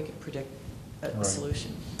 therefore we could predict a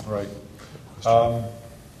solution? Right.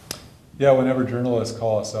 Yeah, whenever journalists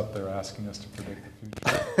call us up, they're asking us to predict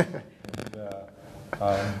the future.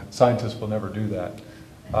 And, scientists will never do that.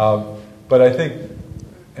 But I think,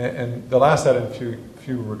 and they'll ask that in a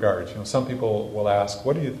few regards. Some people will ask,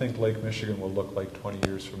 what do you think Lake Michigan will look like 20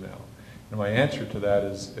 years from now? And my answer to that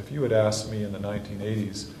is, if you had asked me in the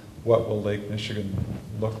 1980s, what will Lake Michigan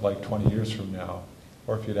look like 20 years from now,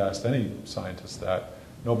 or if you'd asked any scientist that,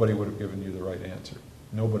 nobody would have given you the right answer.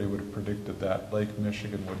 Nobody would have predicted that Lake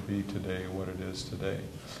Michigan would be today what it is today.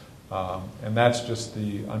 And that's just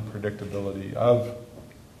the unpredictability of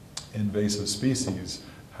invasive species,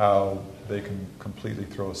 how they can completely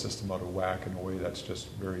throw a system out of whack in a way that's just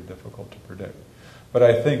very difficult to predict. But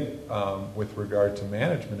I think with regard to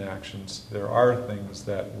management actions, there are things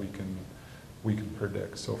that we can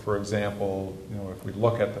predict. So for example, if we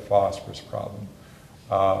look at the phosphorus problem,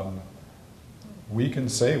 we can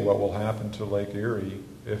say what will happen to Lake Erie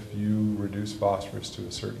if you reduce phosphorus to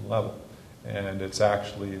a certain level. And it's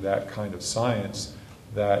actually that kind of science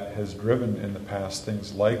that has driven in the past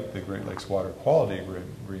things like the Great Lakes Water Quality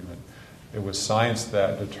Agreement. It was science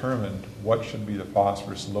that determined what should be the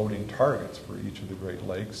phosphorus loading targets for each of the Great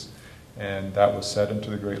Lakes, and that was set into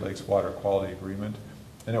the Great Lakes Water Quality Agreement,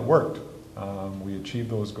 and it worked. We achieved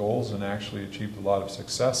those goals and actually achieved a lot of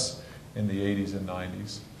success in the 80s and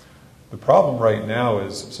 90s. The problem right now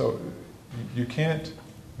is, so you can't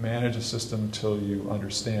manage a system until you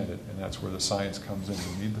understand it, and that's where the science comes in.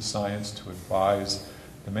 You need the science to advise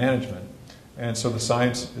the management. And so the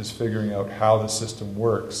science is figuring out how the system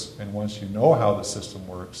works, and once you know how the system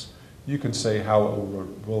works, you can say how it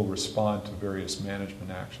will respond to various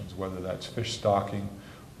management actions, whether that's fish stocking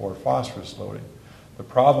or phosphorus loading. The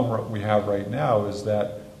problem we have right now is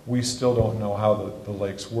that we still don't know how the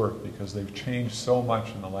lakes work, because they've changed so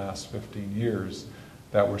much in the last 15 years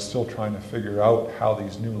that we're still trying to figure out how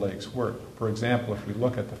these new lakes work. For example, if we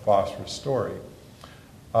look at the phosphorus story,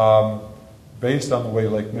 based on the way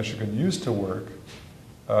Lake Michigan used to work,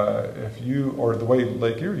 or the way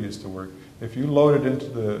Lake Erie used to work, if you loaded into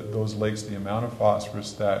those lakes the amount of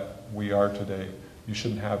phosphorus that we are today, you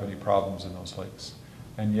shouldn't have any problems in those lakes.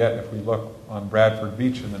 And yet, if we look on Bradford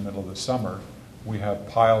Beach in the middle of the summer, we have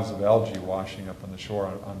piles of algae washing up on the shore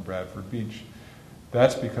on Bradford Beach.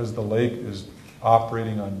 That's because the lake is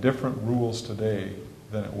operating on different rules today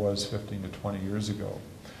than it was 15 to 20 years ago.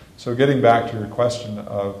 So getting back to your question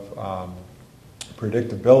of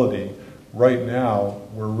predictability, right now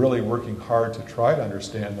we're really working hard to try to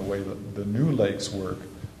understand the way that the new lakes work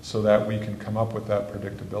so that we can come up with that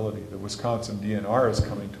predictability. The Wisconsin DNR is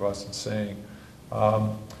coming to us and saying,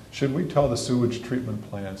 should we tell the sewage treatment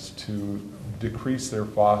plants to decrease their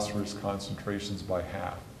phosphorus concentrations by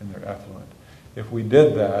half in their effluent? If we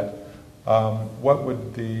did that, what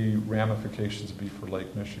would the ramifications be for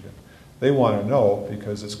Lake Michigan? They want to know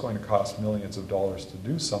because it's going to cost millions of dollars to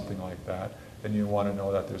do something like that, and you want to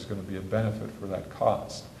know that there's going to be a benefit for that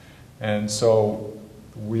cost. And so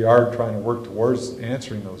we are trying to work towards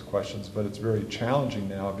answering those questions, but it's very challenging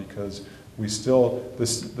now because we still, the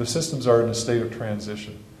systems are in a state of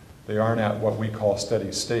transition. They aren't at what we call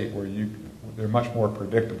steady state, where they're much more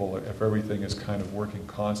predictable if everything is kind of working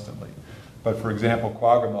constantly. But for example,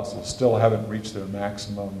 quagga mussels still haven't reached their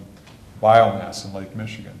maximum biomass in Lake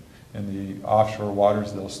Michigan. In the offshore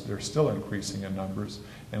waters, they're still increasing in numbers,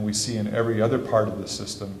 and we see in every other part of the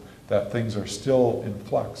system that things are still in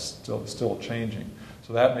flux, still changing.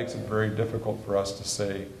 So that makes it very difficult for us to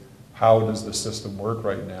say, how does the system work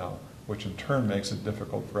right now, which in turn makes it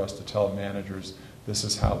difficult for us to tell managers, this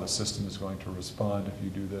is how the system is going to respond if you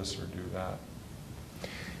do this or do that.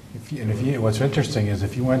 What's interesting is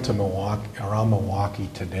if you went to around Milwaukee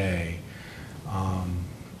today,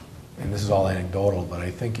 and this is all anecdotal, but I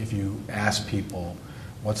think if you ask people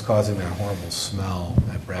what's causing that horrible smell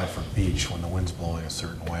at Bradford Beach when the wind's blowing a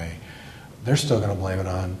certain way, they're still going to blame it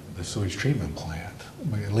on the sewage treatment plant.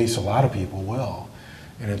 At least a lot of people will.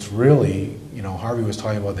 And it's really, Harvey was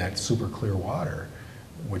talking about that super clear water,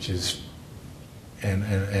 which is,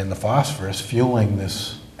 and the phosphorus fueling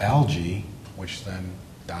this algae, which then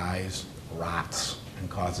dies, rots, and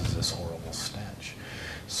causes this horrible stench.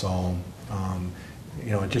 So,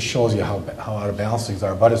 it just shows you how out of balance things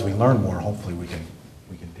are. But as we learn more, hopefully we can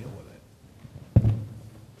deal with it.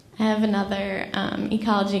 I have another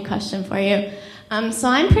ecology question for you. So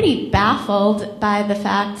I'm pretty baffled by the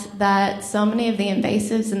fact that so many of the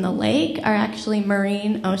invasives in the lake are actually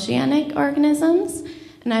marine oceanic organisms.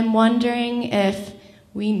 And I'm wondering if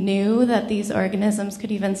we knew that these organisms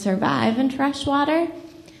could even survive in fresh water,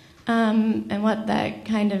 and what that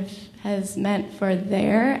kind of has meant for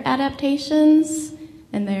their adaptations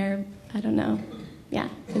and their,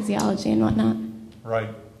 physiology and whatnot. Right.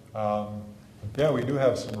 Yeah, we do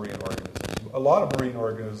have some marine organisms. A lot of marine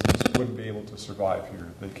organisms wouldn't be able to survive here.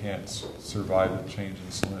 They can't survive the change in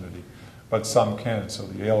salinity, but some can. So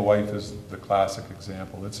the alewife is the classic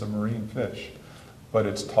example. It's a marine fish, but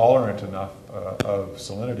it's tolerant enough of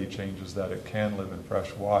salinity changes that it can live in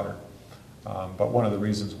fresh water. But one of the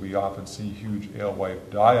reasons we often see huge alewife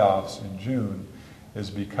die-offs in June is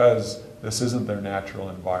because this isn't their natural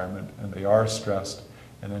environment and they are stressed,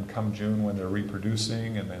 and then come June when they're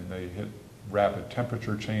reproducing and then they hit rapid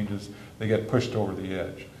temperature changes, they get pushed over the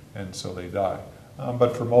edge and so they die.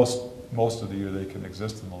 But for most of the year they can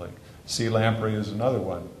exist in the lake. Sea lamprey is another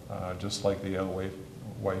one, just like the alewife,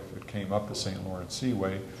 it came up the St. Lawrence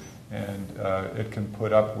Seaway, and it can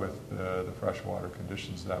put up with the freshwater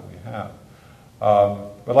conditions that we have.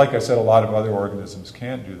 But like I said, a lot of other organisms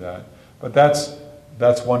can do that. But that's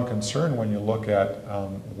one concern when you look at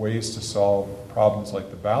ways to solve problems like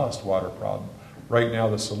the ballast water problem. Right now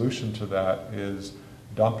the solution to that is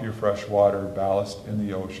dump your freshwater ballast in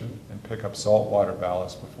the ocean and pick up saltwater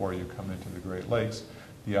ballast before you come into the Great Lakes.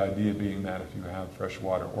 The idea being that if you have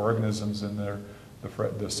freshwater organisms in there,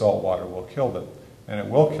 the salt water will kill them. And it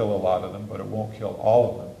will kill a lot of them, but it won't kill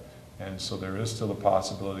all of them. And so there is still a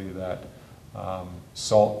possibility that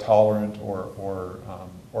salt-tolerant or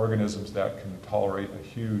organisms that can tolerate a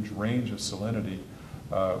huge range of salinity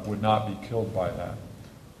would not be killed by that,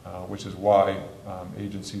 which is why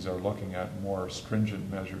agencies are looking at more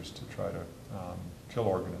stringent measures to try to kill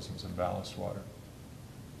organisms in ballast water.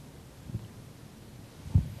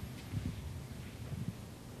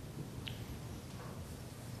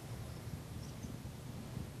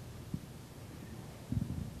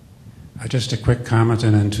 Just a quick comment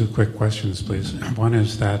and then two quick questions, please. One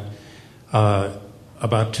is that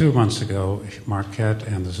about 2 months ago, Marquette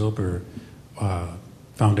and the Zilber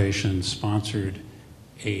Foundation sponsored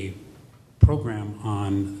a program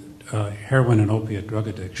on heroin and opiate drug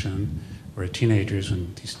addiction, where teenagers,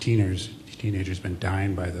 and these teenagers been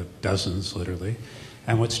dying by the dozens, literally.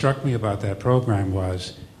 And what struck me about that program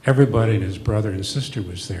was Everybody and his brother and sister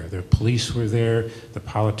was there. The police were there, the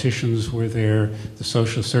politicians were there, the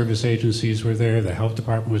social service agencies were there, the health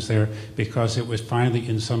department was there, because it was finally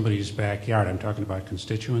in somebody's backyard. I'm talking about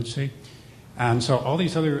constituency. And so all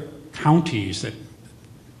these other counties that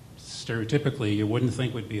stereotypically you wouldn't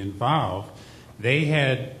think would be involved, they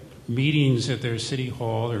had meetings at their city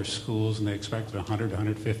hall or schools, and they expected 100,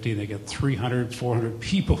 150, and they get 300, 400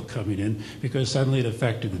 people coming in because suddenly it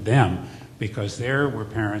affected them, because there were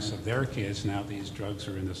parents of their kids. Now these drugs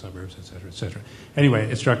are in the suburbs, et cetera, et cetera. Anyway,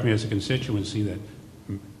 it struck me as a constituency that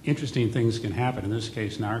interesting things can happen. In this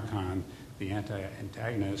case, Narcan, the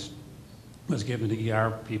anti-antagonist, was given to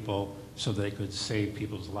ER people so they could save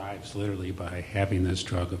people's lives literally by having this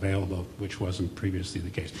drug available, which wasn't previously the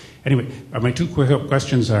case. Anyway, my two quick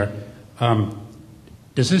questions are,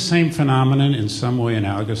 does this same phenomenon in some way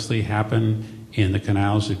analogously happen in the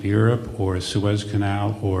canals of Europe or Suez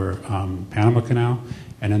Canal or Panama Canal?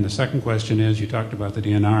 And then the second question is, you talked about the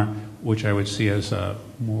DNR, which I would see as a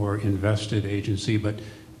more invested agency, but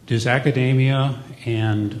does academia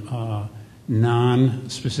and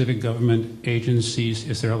non-specific government agencies,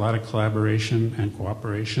 is there a lot of collaboration and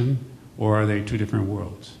cooperation, or are they two different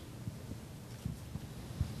worlds?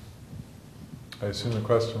 I assume the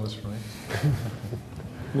question was for me.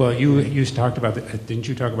 Well, you talked about didn't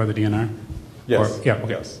you talk about the DNR? Yes. Yeah, okay.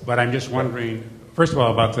 Yes. But I'm just wondering, first of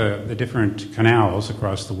all, about the different canals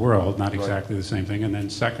across the world, not exactly the same thing, and then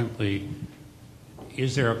secondly,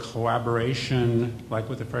 is there a collaboration like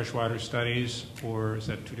with the freshwater studies, or is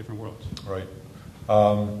that two different worlds? Right.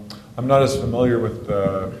 I'm not as familiar with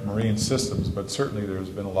marine systems, but certainly there's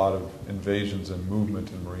been a lot of invasions and movement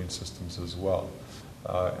in marine systems as well.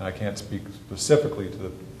 And I can't speak specifically to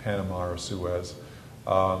the Panama or Suez,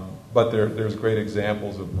 but there's great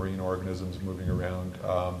examples of marine organisms moving around.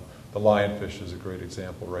 The lionfish is a great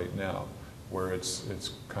example right now, where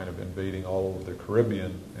it's kind of invading all over the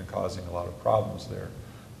Caribbean and causing a lot of problems there.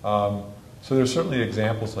 So there's certainly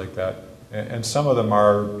examples like that, and some of them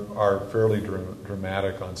are fairly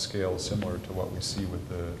dramatic on scale, similar to what we see with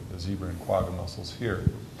the zebra and quagga mussels here.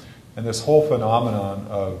 And this whole phenomenon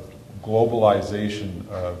of globalization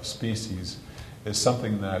of species is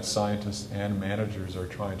something that scientists and managers are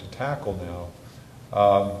trying to tackle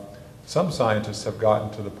now. Some scientists have gotten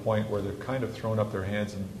to the point where they've kind of thrown up their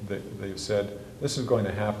hands and they've said, this is going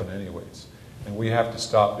to happen anyways. And we have to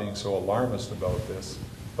stop being so alarmist about this,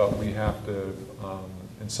 but we have to,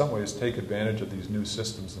 in some ways, take advantage of these new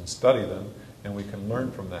systems and study them, and we can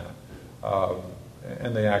learn from that.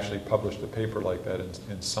 And they actually published a paper like that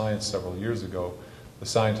in Science several years ago. The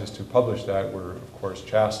scientists who published that were, of course,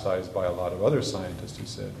 chastised by a lot of other scientists who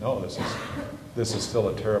said, no, this is still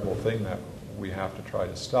a terrible thing that we have to try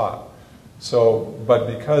to stop. So, but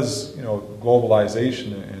because, you know,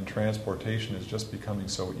 globalization and transportation is just becoming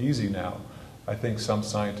so easy now, I think some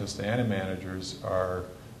scientists and managers are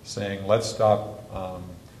saying, let's stop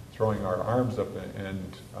throwing our arms up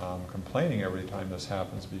and complaining every time this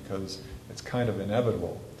happens, because it's kind of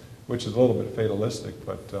inevitable, which is a little bit fatalistic,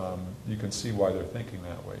 but you can see why they're thinking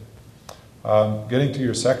that way. Getting to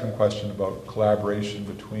your second question about collaboration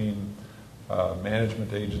between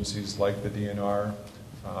management agencies like the DNR,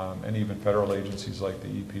 and even federal agencies like the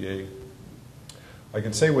EPA. I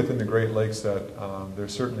can say within the Great Lakes that there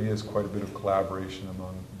certainly is quite a bit of collaboration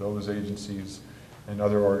among those agencies and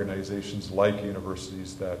other organizations like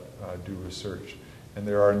universities that do research. And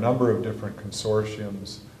there are a number of different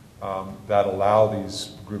consortiums that allow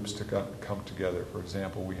these groups to come together. For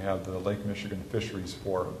example, we have the Lake Michigan Fisheries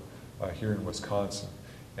Forum here in Wisconsin.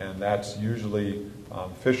 And that's usually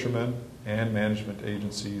fishermen and management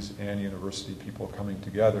agencies and university people coming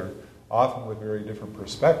together, often with very different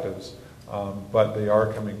perspectives, but they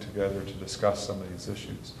are coming together to discuss some of these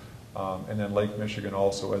issues. And then Lake Michigan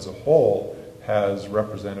also as a whole has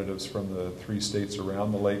representatives from the 3 states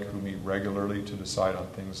around the lake who meet regularly to decide on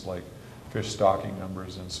things like fish stocking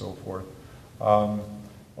numbers and so forth. A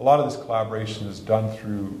lot of this collaboration is done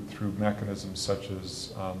through mechanisms such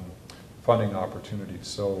as funding opportunities.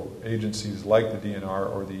 So agencies like the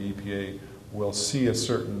DNR or the EPA will see a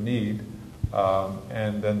certain need,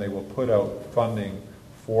 and then they will put out funding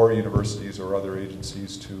for universities or other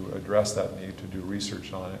agencies to address that need, to do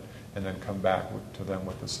research on it, and then come back to them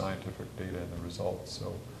with the scientific data and the results.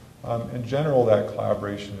 So in general, that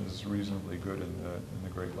collaboration is reasonably good in the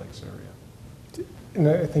Great Lakes area. And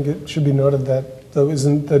I think it should be noted that, though,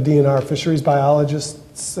 isn't the DNR fisheries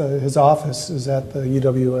biologist's, his office is at the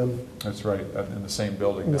UWM? That's right, in the same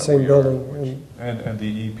building. In the same building. And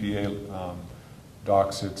the EPA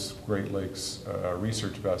docks its Great Lakes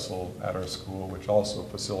research vessel at our school, which also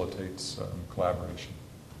facilitates collaboration.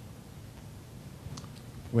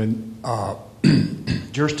 When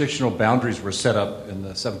jurisdictional boundaries were set up in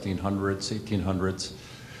the 1700s,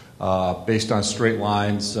 1800s, based on straight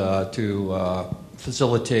lines to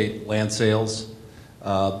facilitate land sales,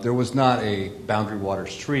 there was not a Boundary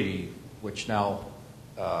Waters Treaty, which now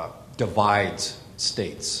divides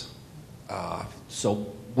states. So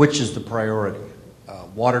which is the priority?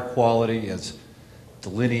 Water quality is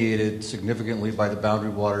delineated significantly by the Boundary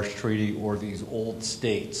Waters Treaty, or these old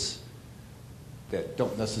states that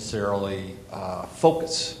don't necessarily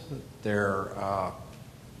focus their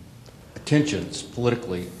attentions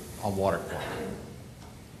politically on water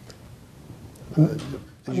quality.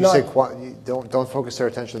 Did you say don't focus their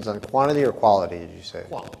attentions on quantity or quality? Did you say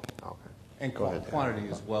quality? Okay. And quantity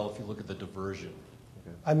as well. If you look at the diversion.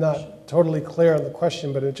 I'm not totally clear on the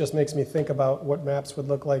question, but it just makes me think about what maps would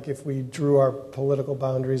look like if we drew our political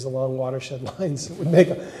boundaries along watershed lines. It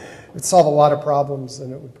would solve a lot of problems,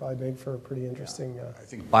 and it would probably make for a pretty interesting. I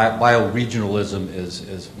think bioregionalism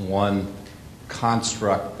is one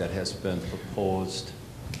construct that has been proposed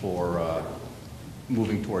for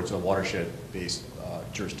moving towards a watershed-based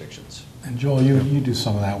jurisdictions. And Joel, you do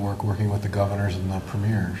some of that work working with the governors and the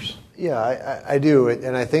premiers. Yeah, I do,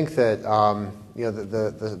 and I think that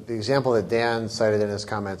the example that Dan cited in his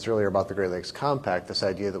comments earlier about the Great Lakes Compact, this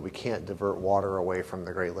idea that we can't divert water away from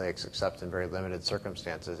the Great Lakes except in very limited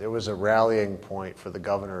circumstances, it was a rallying point for the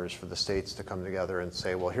governors, for the states to come together and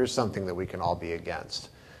say, well, here's something that we can all be against,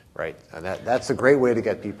 right? And that's a great way to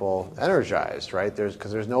get people energized, right?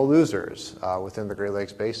 Because there's no losers within the Great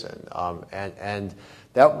Lakes Basin, and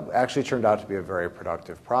that actually turned out to be a very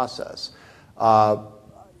productive process.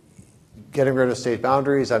 Getting rid of state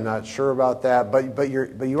boundaries, I'm not sure about that, but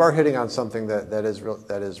you are hitting on something that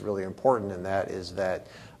is really important, and that is that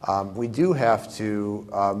we do have to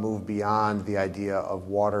move beyond the idea of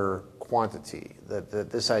water quantity.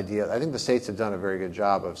 This idea, I think the states have done a very good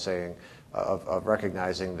job of saying, of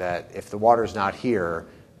recognizing that if the water's not here,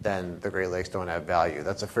 then the Great Lakes don't have value.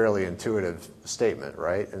 That's a fairly intuitive statement,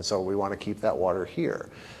 right? And so we want to keep that water here.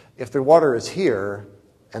 If the water is here,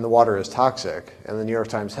 and the water is toxic, and the New York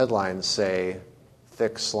Times headlines say,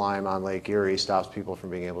 thick slime on Lake Erie stops people from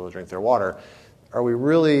being able to drink their water, are we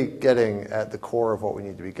really getting at the core of what we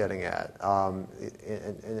need to be getting at?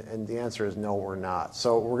 And the answer is no, we're not.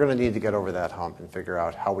 So we're going to need to get over that hump and figure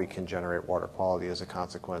out how we can generate water quality as a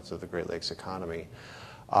consequence of the Great Lakes economy.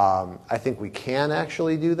 I think we can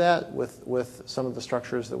actually do that with some of the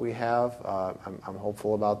structures that we have. I'm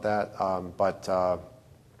hopeful about that,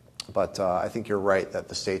 But I think you're right that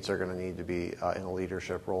the states are going to need to be in a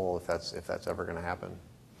leadership role if that's ever going to happen.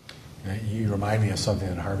 You remind me of something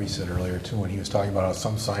that Harvey said earlier too, when he was talking about how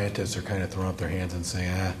some scientists are kind of throwing up their hands and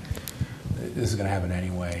saying, this is going to happen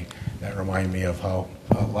anyway. That reminded me of how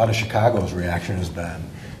a lot of Chicago's reaction has been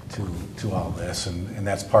to all this, and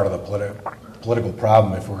that's part of the political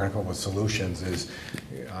problem if we're going to come up with solutions. Is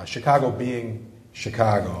Chicago being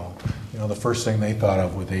Chicago, the first thing they thought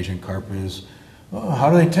of with Asian carp is, how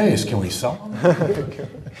do they taste? Can we sell them?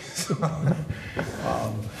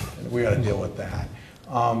 We got to deal with that.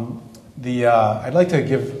 I'd like to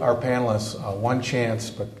give our panelists one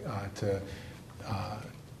chance, to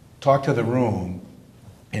talk to the room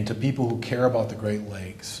and to people who care about the Great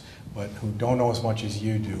Lakes, but who don't know as much as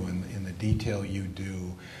you do in the detail you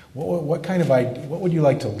do. What would you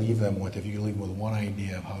like to leave them with if you could leave them with one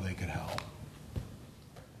idea of how they could help?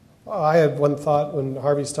 Well, I had one thought when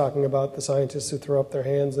Harvey's talking about the scientists who throw up their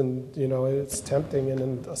hands, and it's tempting, and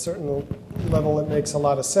in a certain level it makes a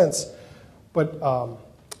lot of sense. But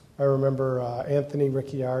I remember Anthony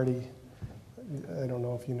Ricciardi. I don't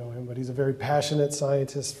know if you know him, but he's a very passionate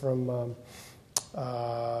scientist from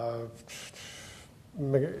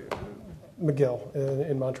McGill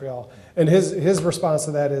in Montreal. And his response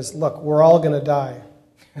to that is, look, we're all going to die.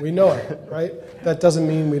 We know it, right? That doesn't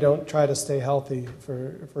mean we don't try to stay healthy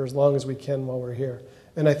for as long as we can while we're here.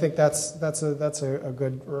 And I think that's a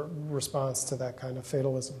good response to that kind of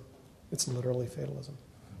fatalism. It's literally fatalism.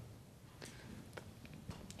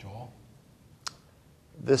 Joel?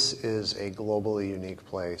 This is a globally unique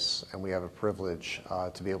place, and we have a privilege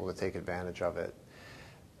to be able to take advantage of it.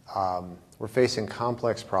 We're facing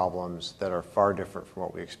complex problems that are far different from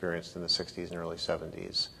what we experienced in the 60s and early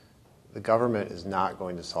 70s. The government is not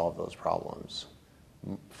going to solve those problems.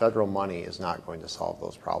 Federal money is not going to solve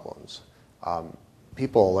those problems.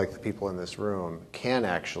 People like the people in this room can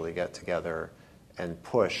actually get together and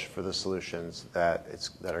push for the solutions that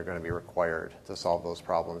are going to be required to solve those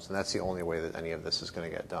problems, and that's the only way that any of this is going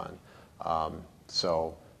to get done.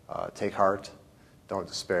 So take heart, don't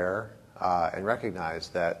despair, and recognize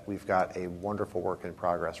that we've got a wonderful work in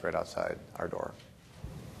progress right outside our door.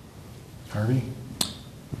 Harvey?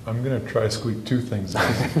 I'm going to try to squeak two things in.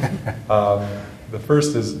 The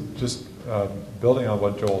first is just building on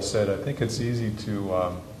what Joel said. I think it's easy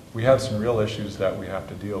to, we have some real issues that we have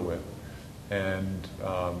to deal with. And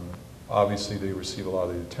obviously they receive a lot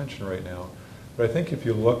of the attention right now. But I think if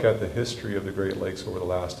you look at the history of the Great Lakes over the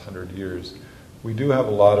last 100 years, we do have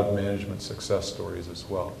a lot of management success stories as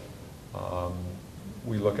well.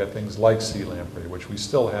 We look at things like sea lamprey, which we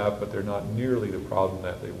still have, but they're not nearly the problem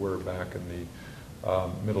that they were back in the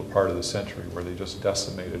middle part of the century, where they just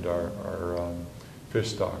decimated our fish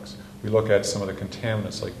stocks. We look at some of the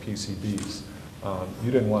contaminants like PCBs.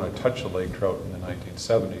 You didn't want to touch a lake trout in the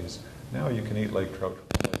 1970s. Now you can eat lake trout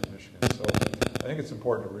from Lake Michigan. So I think it's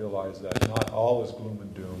important to realize that not all is gloom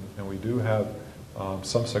and doom, and we do have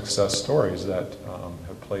some success stories that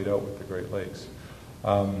have played out with the Great Lakes.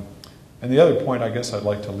 And the other point I guess I'd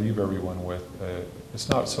like to leave everyone with, it's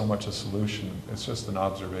not so much a solution, it's just an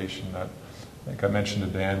observation that I think I mentioned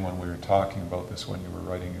to Dan when we were talking about this when you were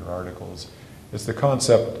writing your articles. It's the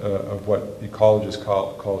concept of what ecologists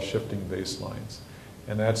call shifting baselines.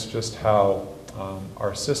 And that's just how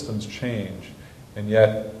our systems change, and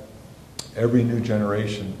yet every new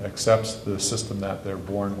generation accepts the system that they're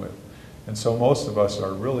born with. And so most of us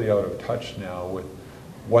are really out of touch now with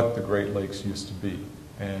what the Great Lakes used to be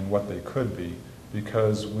and what they could be,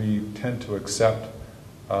 because we tend to accept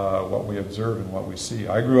what we observe and what we see.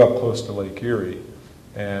 I grew up close to Lake Erie,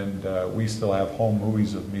 and we still have home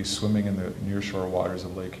movies of me swimming in the nearshore waters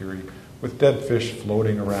of Lake Erie with dead fish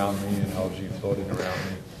floating around me and algae floating around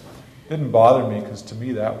me. It didn't bother me because to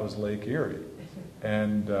me that was Lake Erie.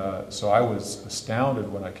 And so I was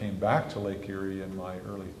astounded when I came back to Lake Erie in my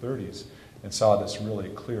early 30s and saw this really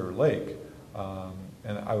clear lake.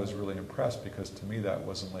 And I was really impressed because to me that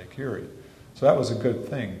wasn't Lake Erie. So that was a good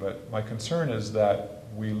thing, but my concern is that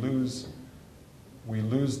we lose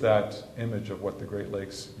that image of what the Great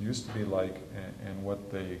Lakes used to be like and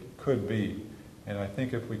what they could be. And I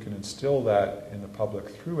think if we can instill that in the public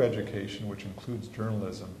through education, which includes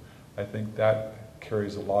journalism, I think that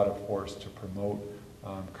carries a lot of force to promote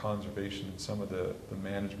conservation and some of the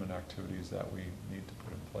management activities that we need to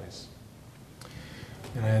put in place.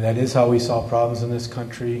 And that is how we solve problems in this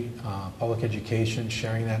country. Public education,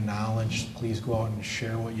 sharing that knowledge. Please go out and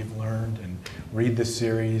share what you've learned and read the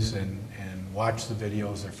series and watch the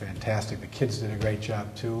videos. They're fantastic. The kids did a great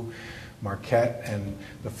job too. Marquette and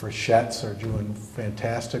the Freshettes are doing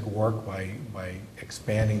fantastic work by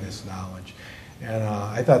expanding this knowledge. And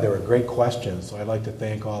I thought they were great questions, so I'd like to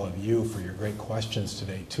thank all of you for your great questions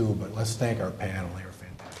today too, but let's thank our panel. They were